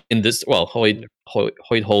things in this. Well, Hoid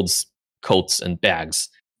holds coats and bags.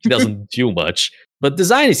 She doesn't do much, but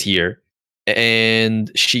design is here,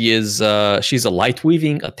 and she's a light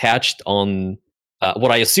weaving attached on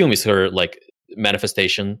what I assume is her like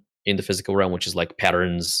manifestation in the physical realm, which is like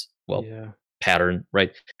patterns. Well, pattern,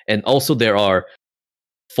 right? And also there are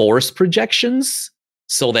force projections,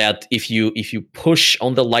 so that if you push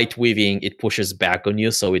on the light weaving, it pushes back on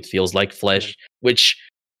you, so it feels like flesh. Which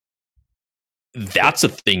that's a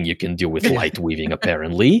thing you can do with light weaving,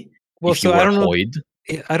 apparently. Well, so I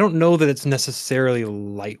don't know that it's necessarily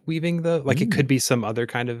light weaving though. Like it could be some other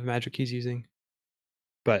kind of magic he's using.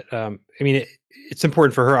 But I mean, it's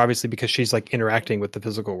important for her obviously because she's like interacting with the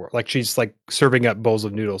physical world. Like she's like serving up bowls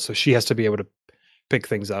of noodles, so she has to be able to pick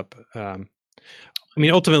things up. I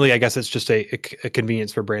mean, ultimately, I guess it's just a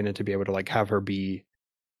convenience for Brandon to be able to like have her be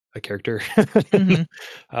a character.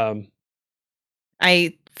 Mm-hmm.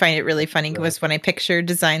 I find it really funny because when I picture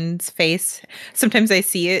Design's face, sometimes I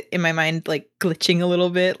see it in my mind like glitching a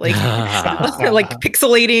little bit, like like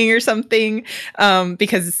pixelating or something.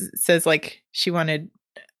 Because it says like she wanted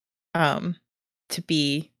to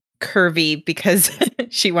be curvy because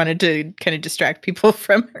she wanted to kind of distract people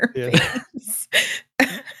from her face.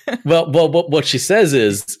 well, what she says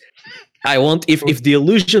is, I want if the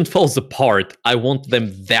illusion falls apart, I want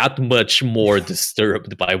them that much more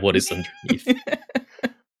disturbed by what is underneath.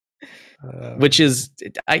 Which is,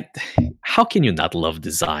 how can you not love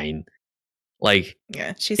Design? Like,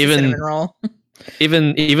 yeah, she's a cinnamon roll.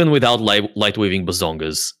 even without light weaving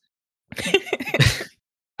bazongas.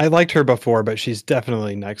 I liked her before, but she's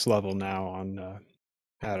definitely next level now. On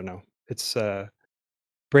I don't know. It's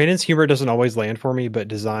Brandon's humor doesn't always land for me, but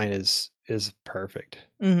Design is perfect.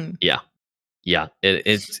 Mm-hmm. Yeah.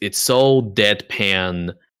 It's so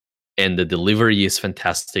deadpan, and the delivery is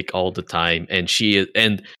fantastic all the time. And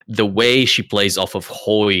the way she plays off of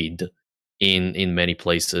Hoid in many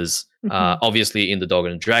places. Obviously, in the Dog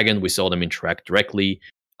and Dragon, we saw them interact directly.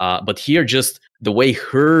 But here, just the way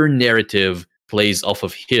her narrative plays off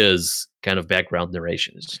of his kind of background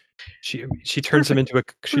narrations. She turns him into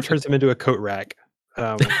a coat rack.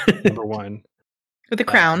 Number one with a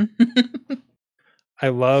crown. I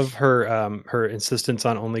love her insistence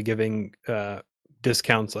on only giving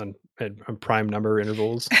discounts on prime number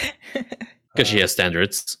intervals because she has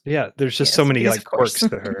standards. Yeah, there's just so many like quirks to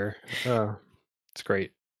her. It's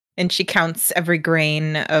great. And she counts every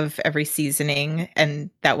grain of every seasoning, and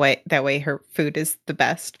that way her food is the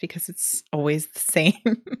best because it's always the same.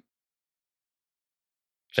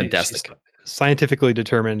 Fantastic. She's scientifically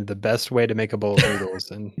determined the best way to make a bowl of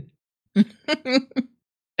noodles, and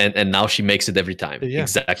and now she makes it every time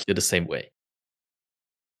exactly the same way.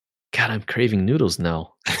 God, I'm craving noodles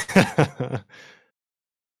now.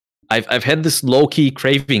 I've had this low key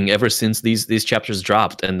craving ever since these chapters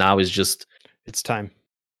dropped, and now it's time.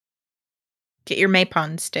 Get your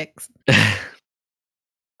Maypon sticks.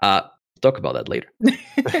 Talk about that later.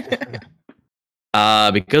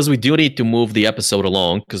 Because we do need to move the episode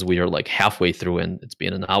along because we are like halfway through and it's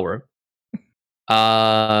been an hour.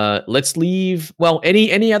 Let's leave. Well,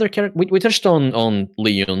 any other character? We touched on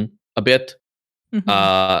Leon a bit.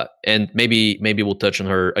 And maybe we'll touch on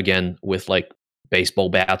her again with like baseball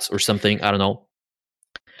bats or something. I don't know.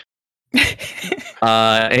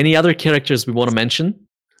 Any other characters we want to mention?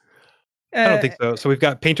 I don't think so. So we've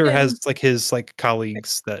got Painter has like his like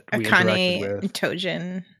colleagues that we interacted with. And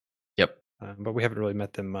Tojin. Yep. But we haven't really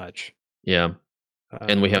met them much. Yeah.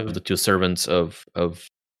 And we have the two servants of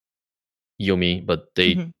Yumi, but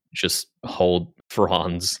they just hold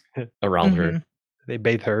fronds around her. They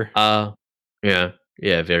bathe her. Yeah,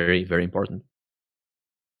 very, very important.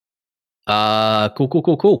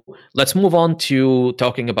 Cool. Let's move on to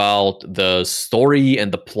talking about the story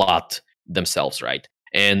and the plot themselves, right?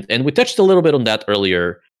 And we touched a little bit on that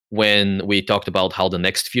earlier when we talked about how the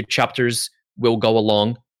next few chapters will go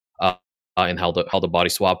along, and how the body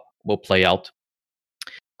swap will play out.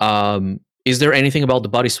 Is there anything about the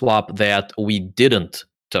body swap that we didn't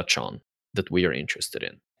touch on that we are interested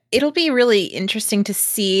in? it'll be really interesting to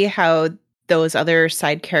see how those other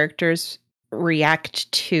side characters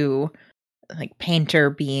react to like Painter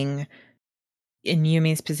being in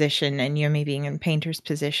Yumi's position and Yumi being in Painter's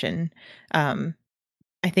position.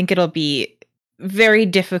 I think it'll be very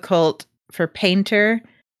difficult for Painter,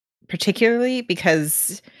 particularly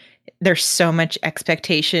because there's so much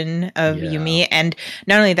expectation of Yeah. Yumi. And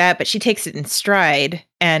not only that, but she takes it in stride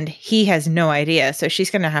and he has no idea. So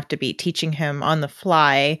she's going to have to be teaching him on the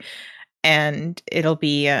fly. And it'll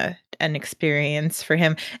be an experience for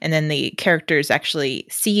him. And then the characters actually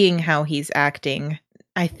seeing how he's acting,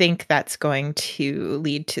 I think that's going to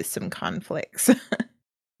lead to some conflicts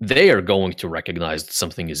They are going to recognize that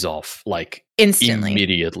something is off, like instantly.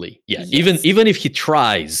 immediately. Yeah, Yes. even if he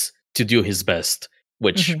tries to do his best,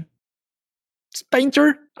 which Mhm. it's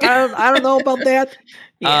Painter. I don't know about that.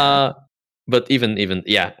 Yeah. But even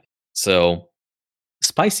yeah. So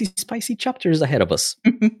spicy chapters ahead of us.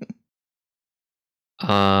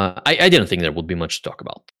 I didn't think there would be much to talk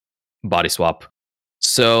about. Body swap.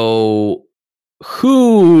 So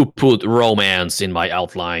who put romance in my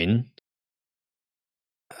outline?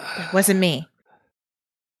 It wasn't me.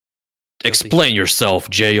 Explain yourself,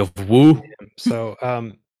 Jay of Woo. So,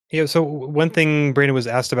 so one thing Brandon was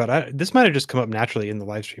asked about, this might have just come up naturally in the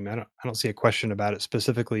live stream. I don't see a question about it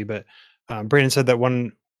specifically, but Brandon said that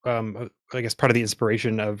one, I guess, part of the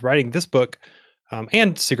inspiration of writing this book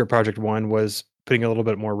and Secret Project 1 was putting a little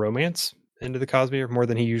bit more romance into the Cosmere, more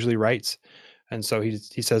than he usually writes, and so he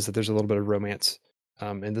says that there's a little bit of romance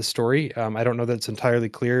in this story. I don't know that it's entirely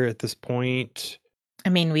clear at this point. I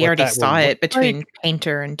mean, we What already that would saw look it between like.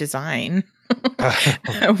 Painter and Design.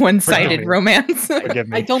 One-sided me. romance. Forgive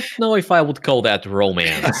I me. don't know if I would call that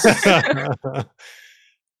romance.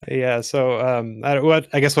 Yeah, so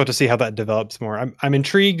I guess we'll have to see how that develops more. I'm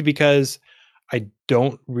intrigued because I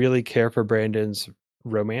don't really care for Brandon's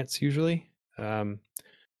romance usually.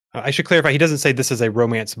 I should clarify, he doesn't say this is a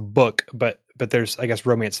romance book, but there's, I guess,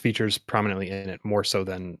 romance features prominently in it more so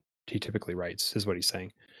than he typically writes, is what he's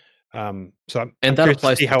saying. So I'm And that curious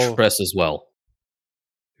applies see to how Tress as well.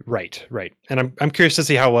 Right. And I'm curious to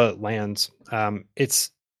see how well it lands.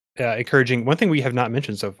 It's encouraging. One thing we have not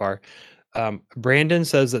mentioned so far, Brandon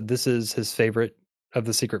says that this is his favorite of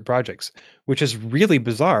the secret projects, which is really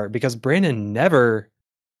bizarre because Brandon never,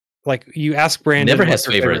 like, you ask Brandon Never what's has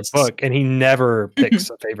their favorite favorites. book, and he never picks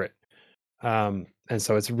a favorite. And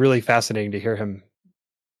so it's really fascinating to hear him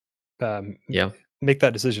Yeah. make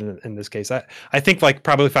that decision in this case. I think like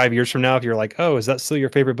probably 5 years from now, if you're like, oh, is that still your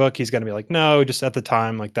favorite book? He's going to be like, no, just at the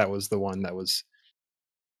time, like that was the one that was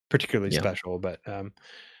particularly Yeah. special. But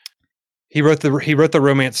he wrote the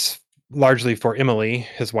romance largely for Emily,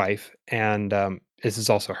 his wife, and this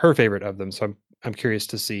is also her favorite of them. So I'm curious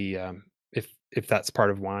to see if that's part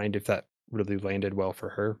of Wind, if that really landed well for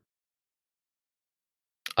her.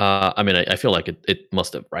 I mean, I feel like it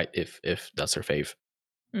must have, right? If that's her fave.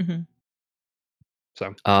 Mhm.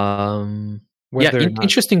 So yeah,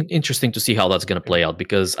 interesting to see how that's going to play out,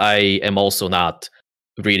 because I am also not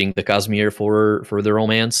reading the Cosmere for the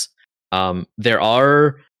romance. There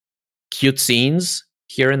are cute scenes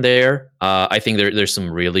here and there. I think there's some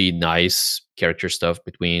really nice character stuff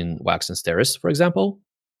between Wax and Steris, for example,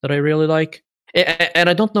 that I really like. And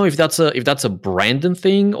I don't know if that's a Brandon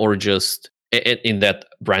thing, or just in that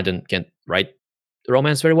Brandon can't write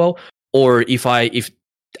romance very well, or if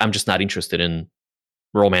I'm just not interested in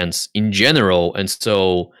romance in general, and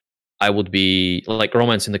so I would be like,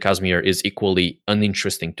 romance in the Cosmere is equally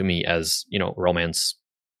uninteresting to me as, romance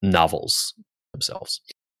novels themselves.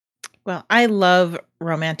 Well, I love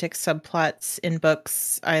romantic subplots in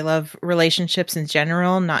books. I love relationships in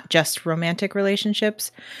general, not just romantic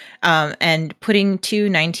relationships. And putting two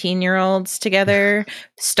 19-year-olds together,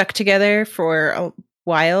 stuck together for a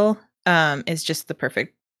while, is just the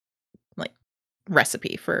perfect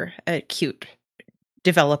recipe for a cute,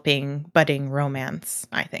 developing, budding romance,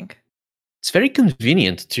 I think. It's very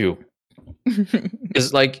convenient too,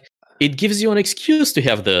 because it gives you an excuse to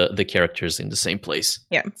have the characters in the same place.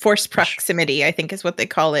 Yeah, forced proximity, I think, is what they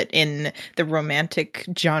call it in the romantic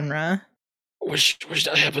genre. Wish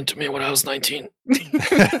that happened to me when I was 19.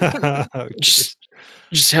 Oh,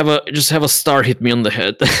 just have a star hit me on the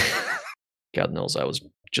head. God knows I was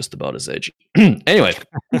just about as edgy. Anyway,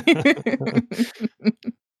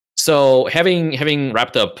 so having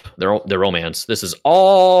wrapped up the romance, this is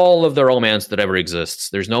all of the romance that ever exists.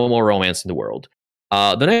 There's no more romance in the world.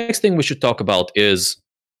 The next thing we should talk about is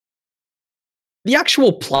the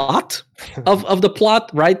actual plot of the plot,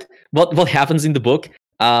 right? What happens in the book.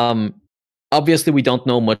 Obviously, we don't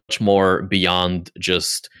know much more beyond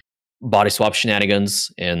just body swap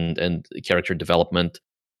shenanigans and character development.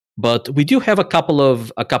 but we do have a couple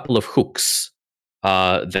of hooks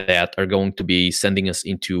that are going to be sending us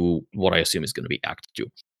into what I assume is going to be Act 2.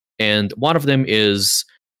 And one of them is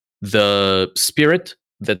the spirit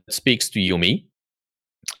that speaks to Yumi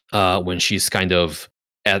when she's kind of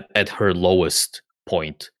at her lowest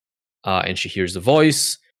point, and she hears the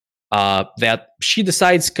voice that she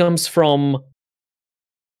decides comes from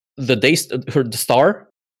the star,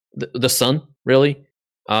 the sun, really.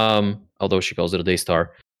 Although she calls it a day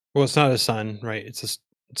star. Well, it's not a sun, right? It's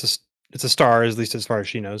a star, at least as far as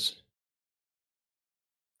she knows.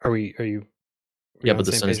 Are you? Yeah, on but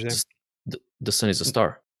the same sun page is the sun is a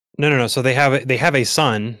star. No. So they have a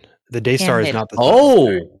sun. The day star is they- not the sun.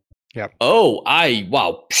 Oh, Yep. Oh,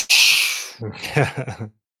 wow.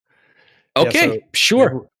 Okay, so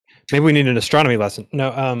sure. Maybe we need an astronomy lesson.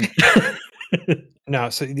 No, no.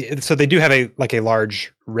 So they do have a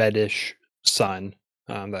large reddish sun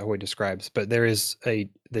that Hoy describes, but there is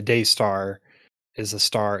the day star is a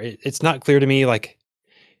star. It's not clear to me like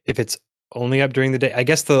if it's only up during the day. I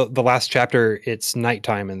guess the last chapter it's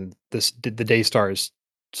nighttime and the day star is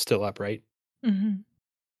still up, right? Mhm.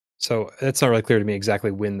 So it's not really clear to me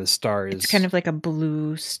exactly when the star is. It's kind of like a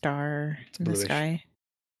blue star in the bluish. sky.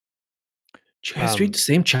 Did you guys read the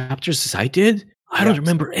same chapters as I did? I yeah. don't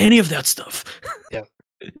remember any of that stuff.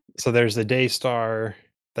 So there's the day star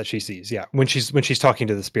that she sees. Yeah, when she's talking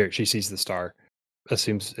to the spirit, she sees the star. Does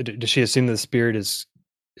she assume the spirit is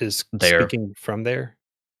There. speaking from there?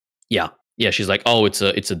 Yeah. She's like, oh, it's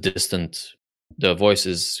a distant. The voice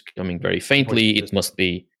is coming very faintly. It must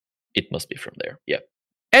be from there. Yeah.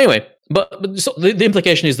 Anyway, but so the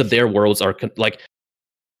implication is that their worlds are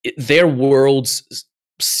their worlds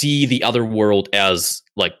see the other world as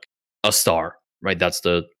like a star, right? That's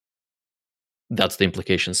the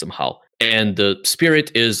implication somehow. And the spirit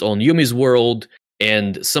is on Yumi's world,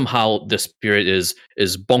 and somehow the spirit is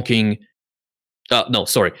bonking. No,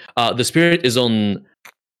 sorry. The spirit is on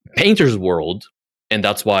Painter's world, and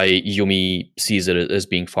that's why Yumi sees it as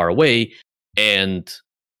being far away. And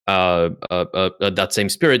that same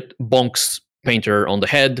spirit bonks Painter on the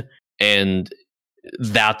head, and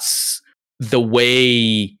that's the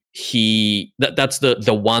way that's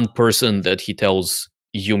the one person that he tells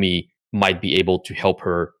Yumi might be able to help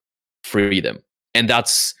her free them. And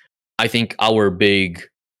that's, I think, our big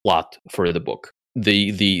plot for the book.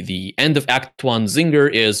 The end of Act 1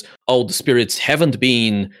 zinger is, oh, the spirits haven't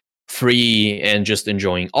been free and just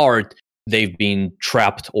enjoying art. They've been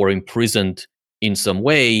trapped or imprisoned in some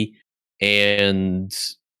way, and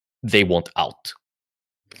they want out.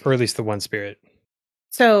 Or at least the one spirit.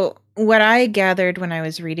 So what I gathered when I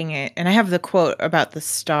was reading it, and I have the quote about the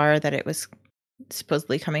star that it was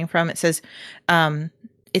supposedly coming from. It says,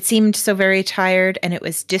 it seemed so very tired, and it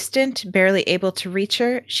was distant, barely able to reach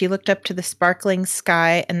her. She looked up to the sparkling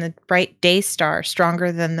sky, and the bright day star,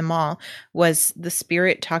 stronger than them all, was the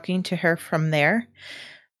spirit talking to her from there.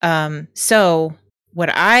 So what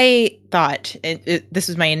I thought, this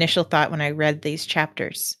was my initial thought when I read these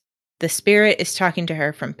chapters, the spirit is talking to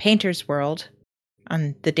her from Painter's world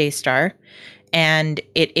on the day star, and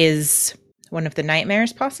it is one of the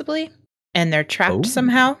nightmares possibly, and they're trapped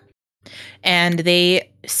somehow. And they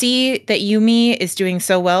see that Yumi is doing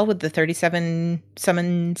so well with the 37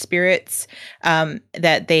 summoned spirits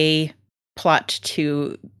that they plot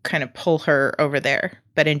to kind of pull her over there.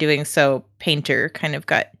 But in doing so, Painter kind of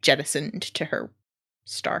got jettisoned to her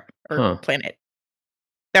star or planet.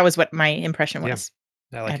 That was what my impression was.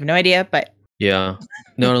 Yeah, I have no idea, but yeah,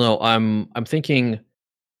 no. I'm thinking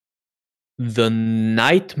the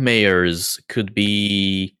nightmares could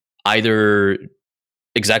be either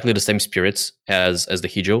exactly the same spirits as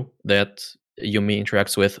the Hijo that Yumi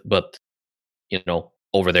interacts with, but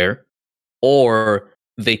over there, or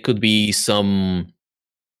they could be some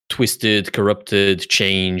twisted, corrupted,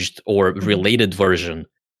 changed, or related version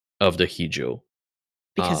of the Hijo.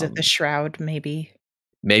 Because of the shroud, maybe.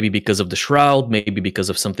 Maybe because of the shroud, maybe because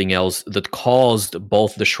of something else that caused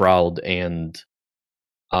both the shroud and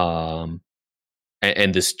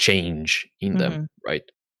this change in them, right?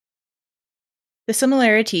 The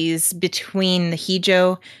similarities between the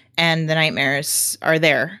Hijo and the nightmares are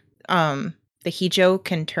there. The Hijo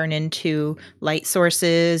can turn into light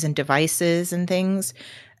sources and devices and things.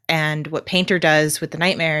 And what Painter does with the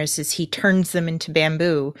nightmares is he turns them into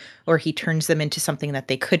bamboo, or he turns them into something that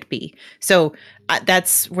they could be. So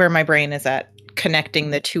that's where my brain is at, connecting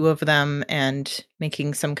the two of them and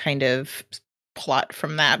making some kind of plot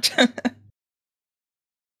from that.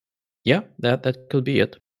 Yeah, that could be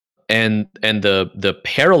it. And the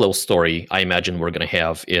parallel story I imagine we're going to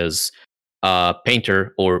have is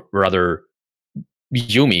Painter, or rather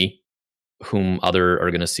Yumi, whom other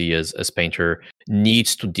are going to see as Painter,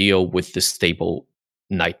 needs to deal with this stable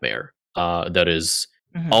nightmare that is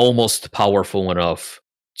almost powerful enough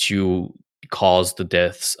to cause the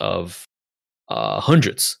deaths of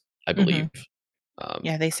hundreds, I believe.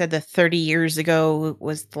 Yeah, they said that 30 years ago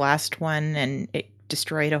was the last one, and it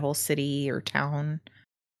destroyed a whole city or town.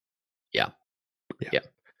 Yeah.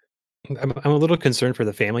 I'm a little concerned for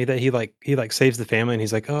the family that he saves the family and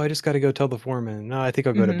he's like, oh, I just got to go tell the foreman. No, I think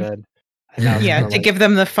I'll go to bed. And now it's Yeah, kinda to like, give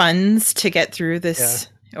them the funds to get through this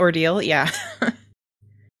ordeal. Yeah.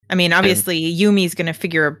 I mean, obviously, Yumi's going to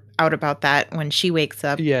figure out about that when she wakes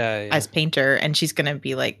up as Painter, and she's going to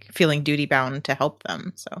be like feeling duty bound to help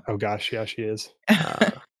them. So. Oh gosh, yeah, she is.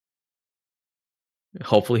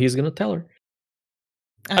 Hopefully, he's going to tell her.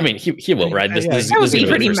 I mean, he will, right? That would be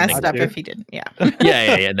pretty messed up if he didn't. Yeah.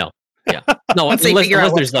 No, Once they figure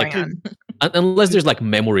out what's going on. Unless there's like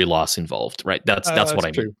memory loss involved, right? That's what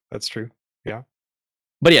I mean. That's true. Yeah.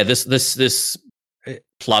 But yeah, this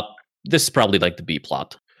plot, this is probably like the B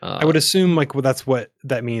plot. I would assume like that's what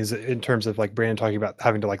that means in terms of like Brandon talking about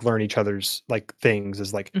having to like learn each other's like things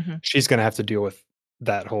is like she's gonna have to deal with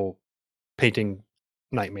that whole painting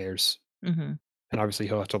nightmares, and obviously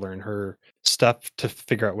he'll have to learn her stuff to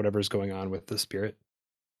figure out whatever's going on with the spirit.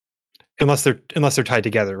 Unless they're tied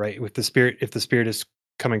together, right? With the spirit, if the spirit is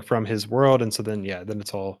coming from his world, and so then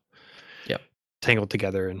it's all tangled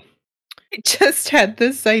together. And I just had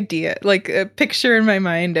this idea, like a picture in my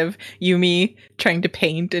mind of Yumi trying to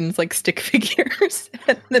paint and it's like stick figures,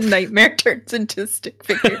 and the nightmare turns into stick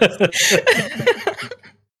figures.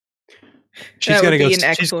 She's gonna go. An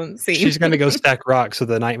excellent scene. She's gonna go stack rocks, so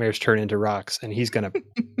the nightmares turn into rocks, and he's gonna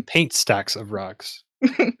paint stacks of rocks.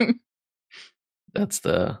 That's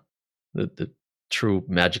the true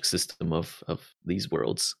magic system of these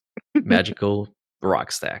worlds. Magical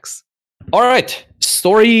rock stacks. All right,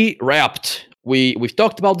 story wrapped. We've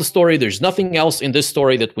talked about the story. There's nothing else in this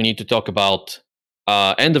story that we need to talk about.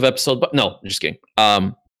 End of episode, but no, just kidding.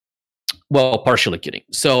 Well, partially kidding.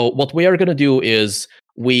 So what we are going to do is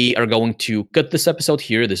we are going to cut this episode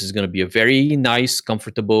here. This is going to be a very nice,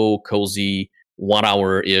 comfortable, cozy 1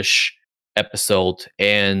 hour-ish episode.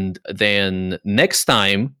 And then next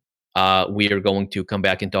time, we are going to come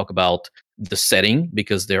back and talk about the setting,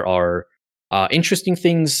 because there are interesting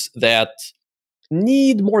things that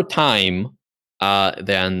need more time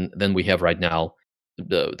than we have right now.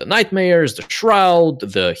 The nightmares, the shroud,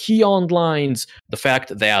 the Heon lines, the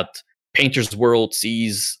fact that Painter's world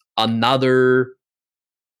sees another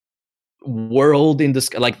world in the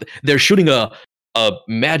sky, like they're shooting a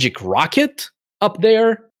magic rocket up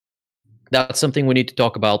there. That's something we need to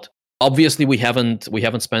talk about. Obviously, we haven't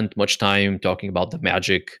spent much time talking about the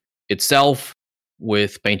magic itself,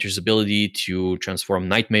 with Painter's ability to transform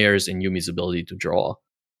nightmares and Yumi's ability to draw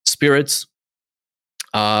spirits.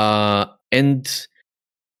 And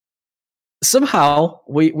somehow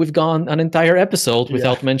we've gone an entire episode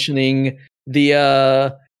without mentioning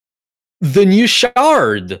the new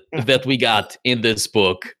shard that we got in this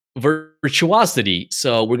book, Virtuosity.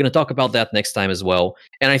 So we're going to talk about that next time as well.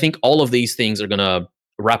 And I think all of these things are going to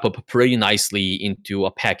wrap up pretty nicely into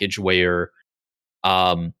a package where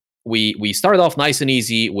we start off nice and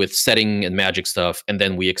easy with setting and magic stuff, and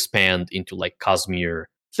then we expand into like Cosmere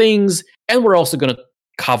things, and we're also going to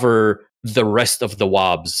cover the rest of the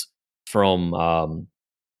WOBs from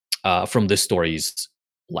this story's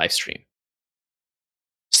live stream.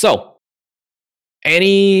 So,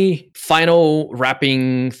 any final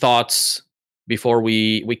wrapping thoughts before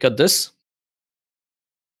we cut this?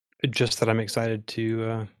 Just that I'm excited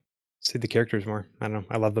to see the characters more. I don't know.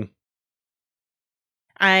 I love them.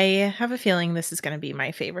 I have a feeling this is going to be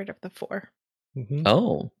my favorite of the four. Mm-hmm.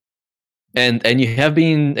 Oh, and you have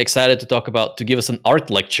been excited to give us an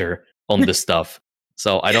art lecture on this stuff.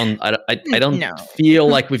 So I don't feel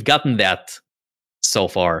like we've gotten that so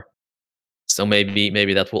far. So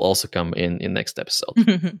maybe that will also come in next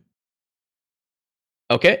episode.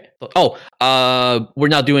 Okay. Oh, we're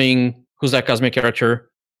not doing Who's That Cosmic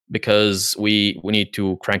Character, because we need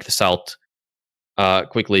to crank this out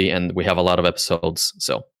quickly, and we have a lot of episodes.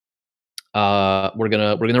 So we're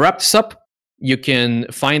gonna wrap this up. You can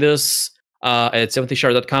find us at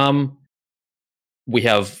 70shard.com. We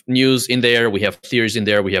have news in there, we have theories in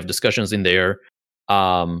there, we have discussions in there.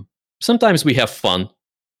 Sometimes we have fun.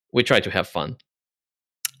 We try to have fun.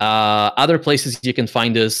 Other places you can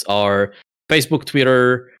find us are Facebook,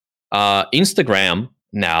 Twitter, Instagram.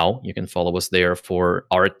 Now you can follow us there for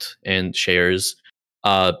art and shares.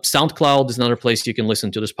 SoundCloud is another place you can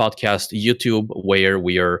listen to this podcast. YouTube, where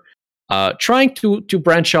we are trying to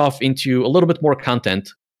branch off into a little bit more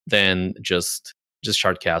content than just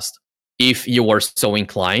Shardcast. If you are so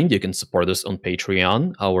inclined, you can support us on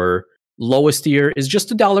Patreon. Our lowest tier is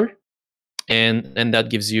just $1, and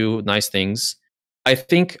that gives you nice things. I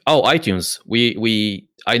think. Oh, iTunes.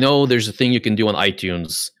 I know there's a thing you can do on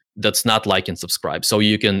iTunes that's not like and subscribe, so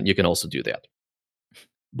you can also do that.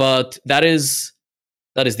 But that is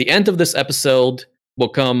the end of this episode. We'll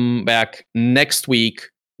come back next week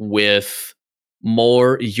with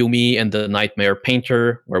more Yumi and the Nightmare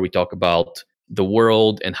Painter, where we talk about the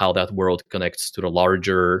world and how that world connects to the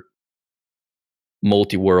larger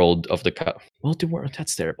multi-world of the multi-world.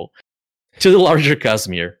 That's terrible. To the larger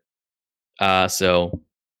Cosmere. So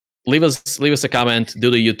leave us a comment. Do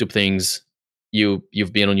the YouTube things.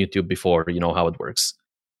 You've been on YouTube before. You know how it works.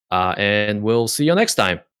 And we'll see you next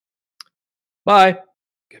time. Bye.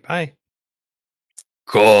 Goodbye.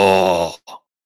 Cool.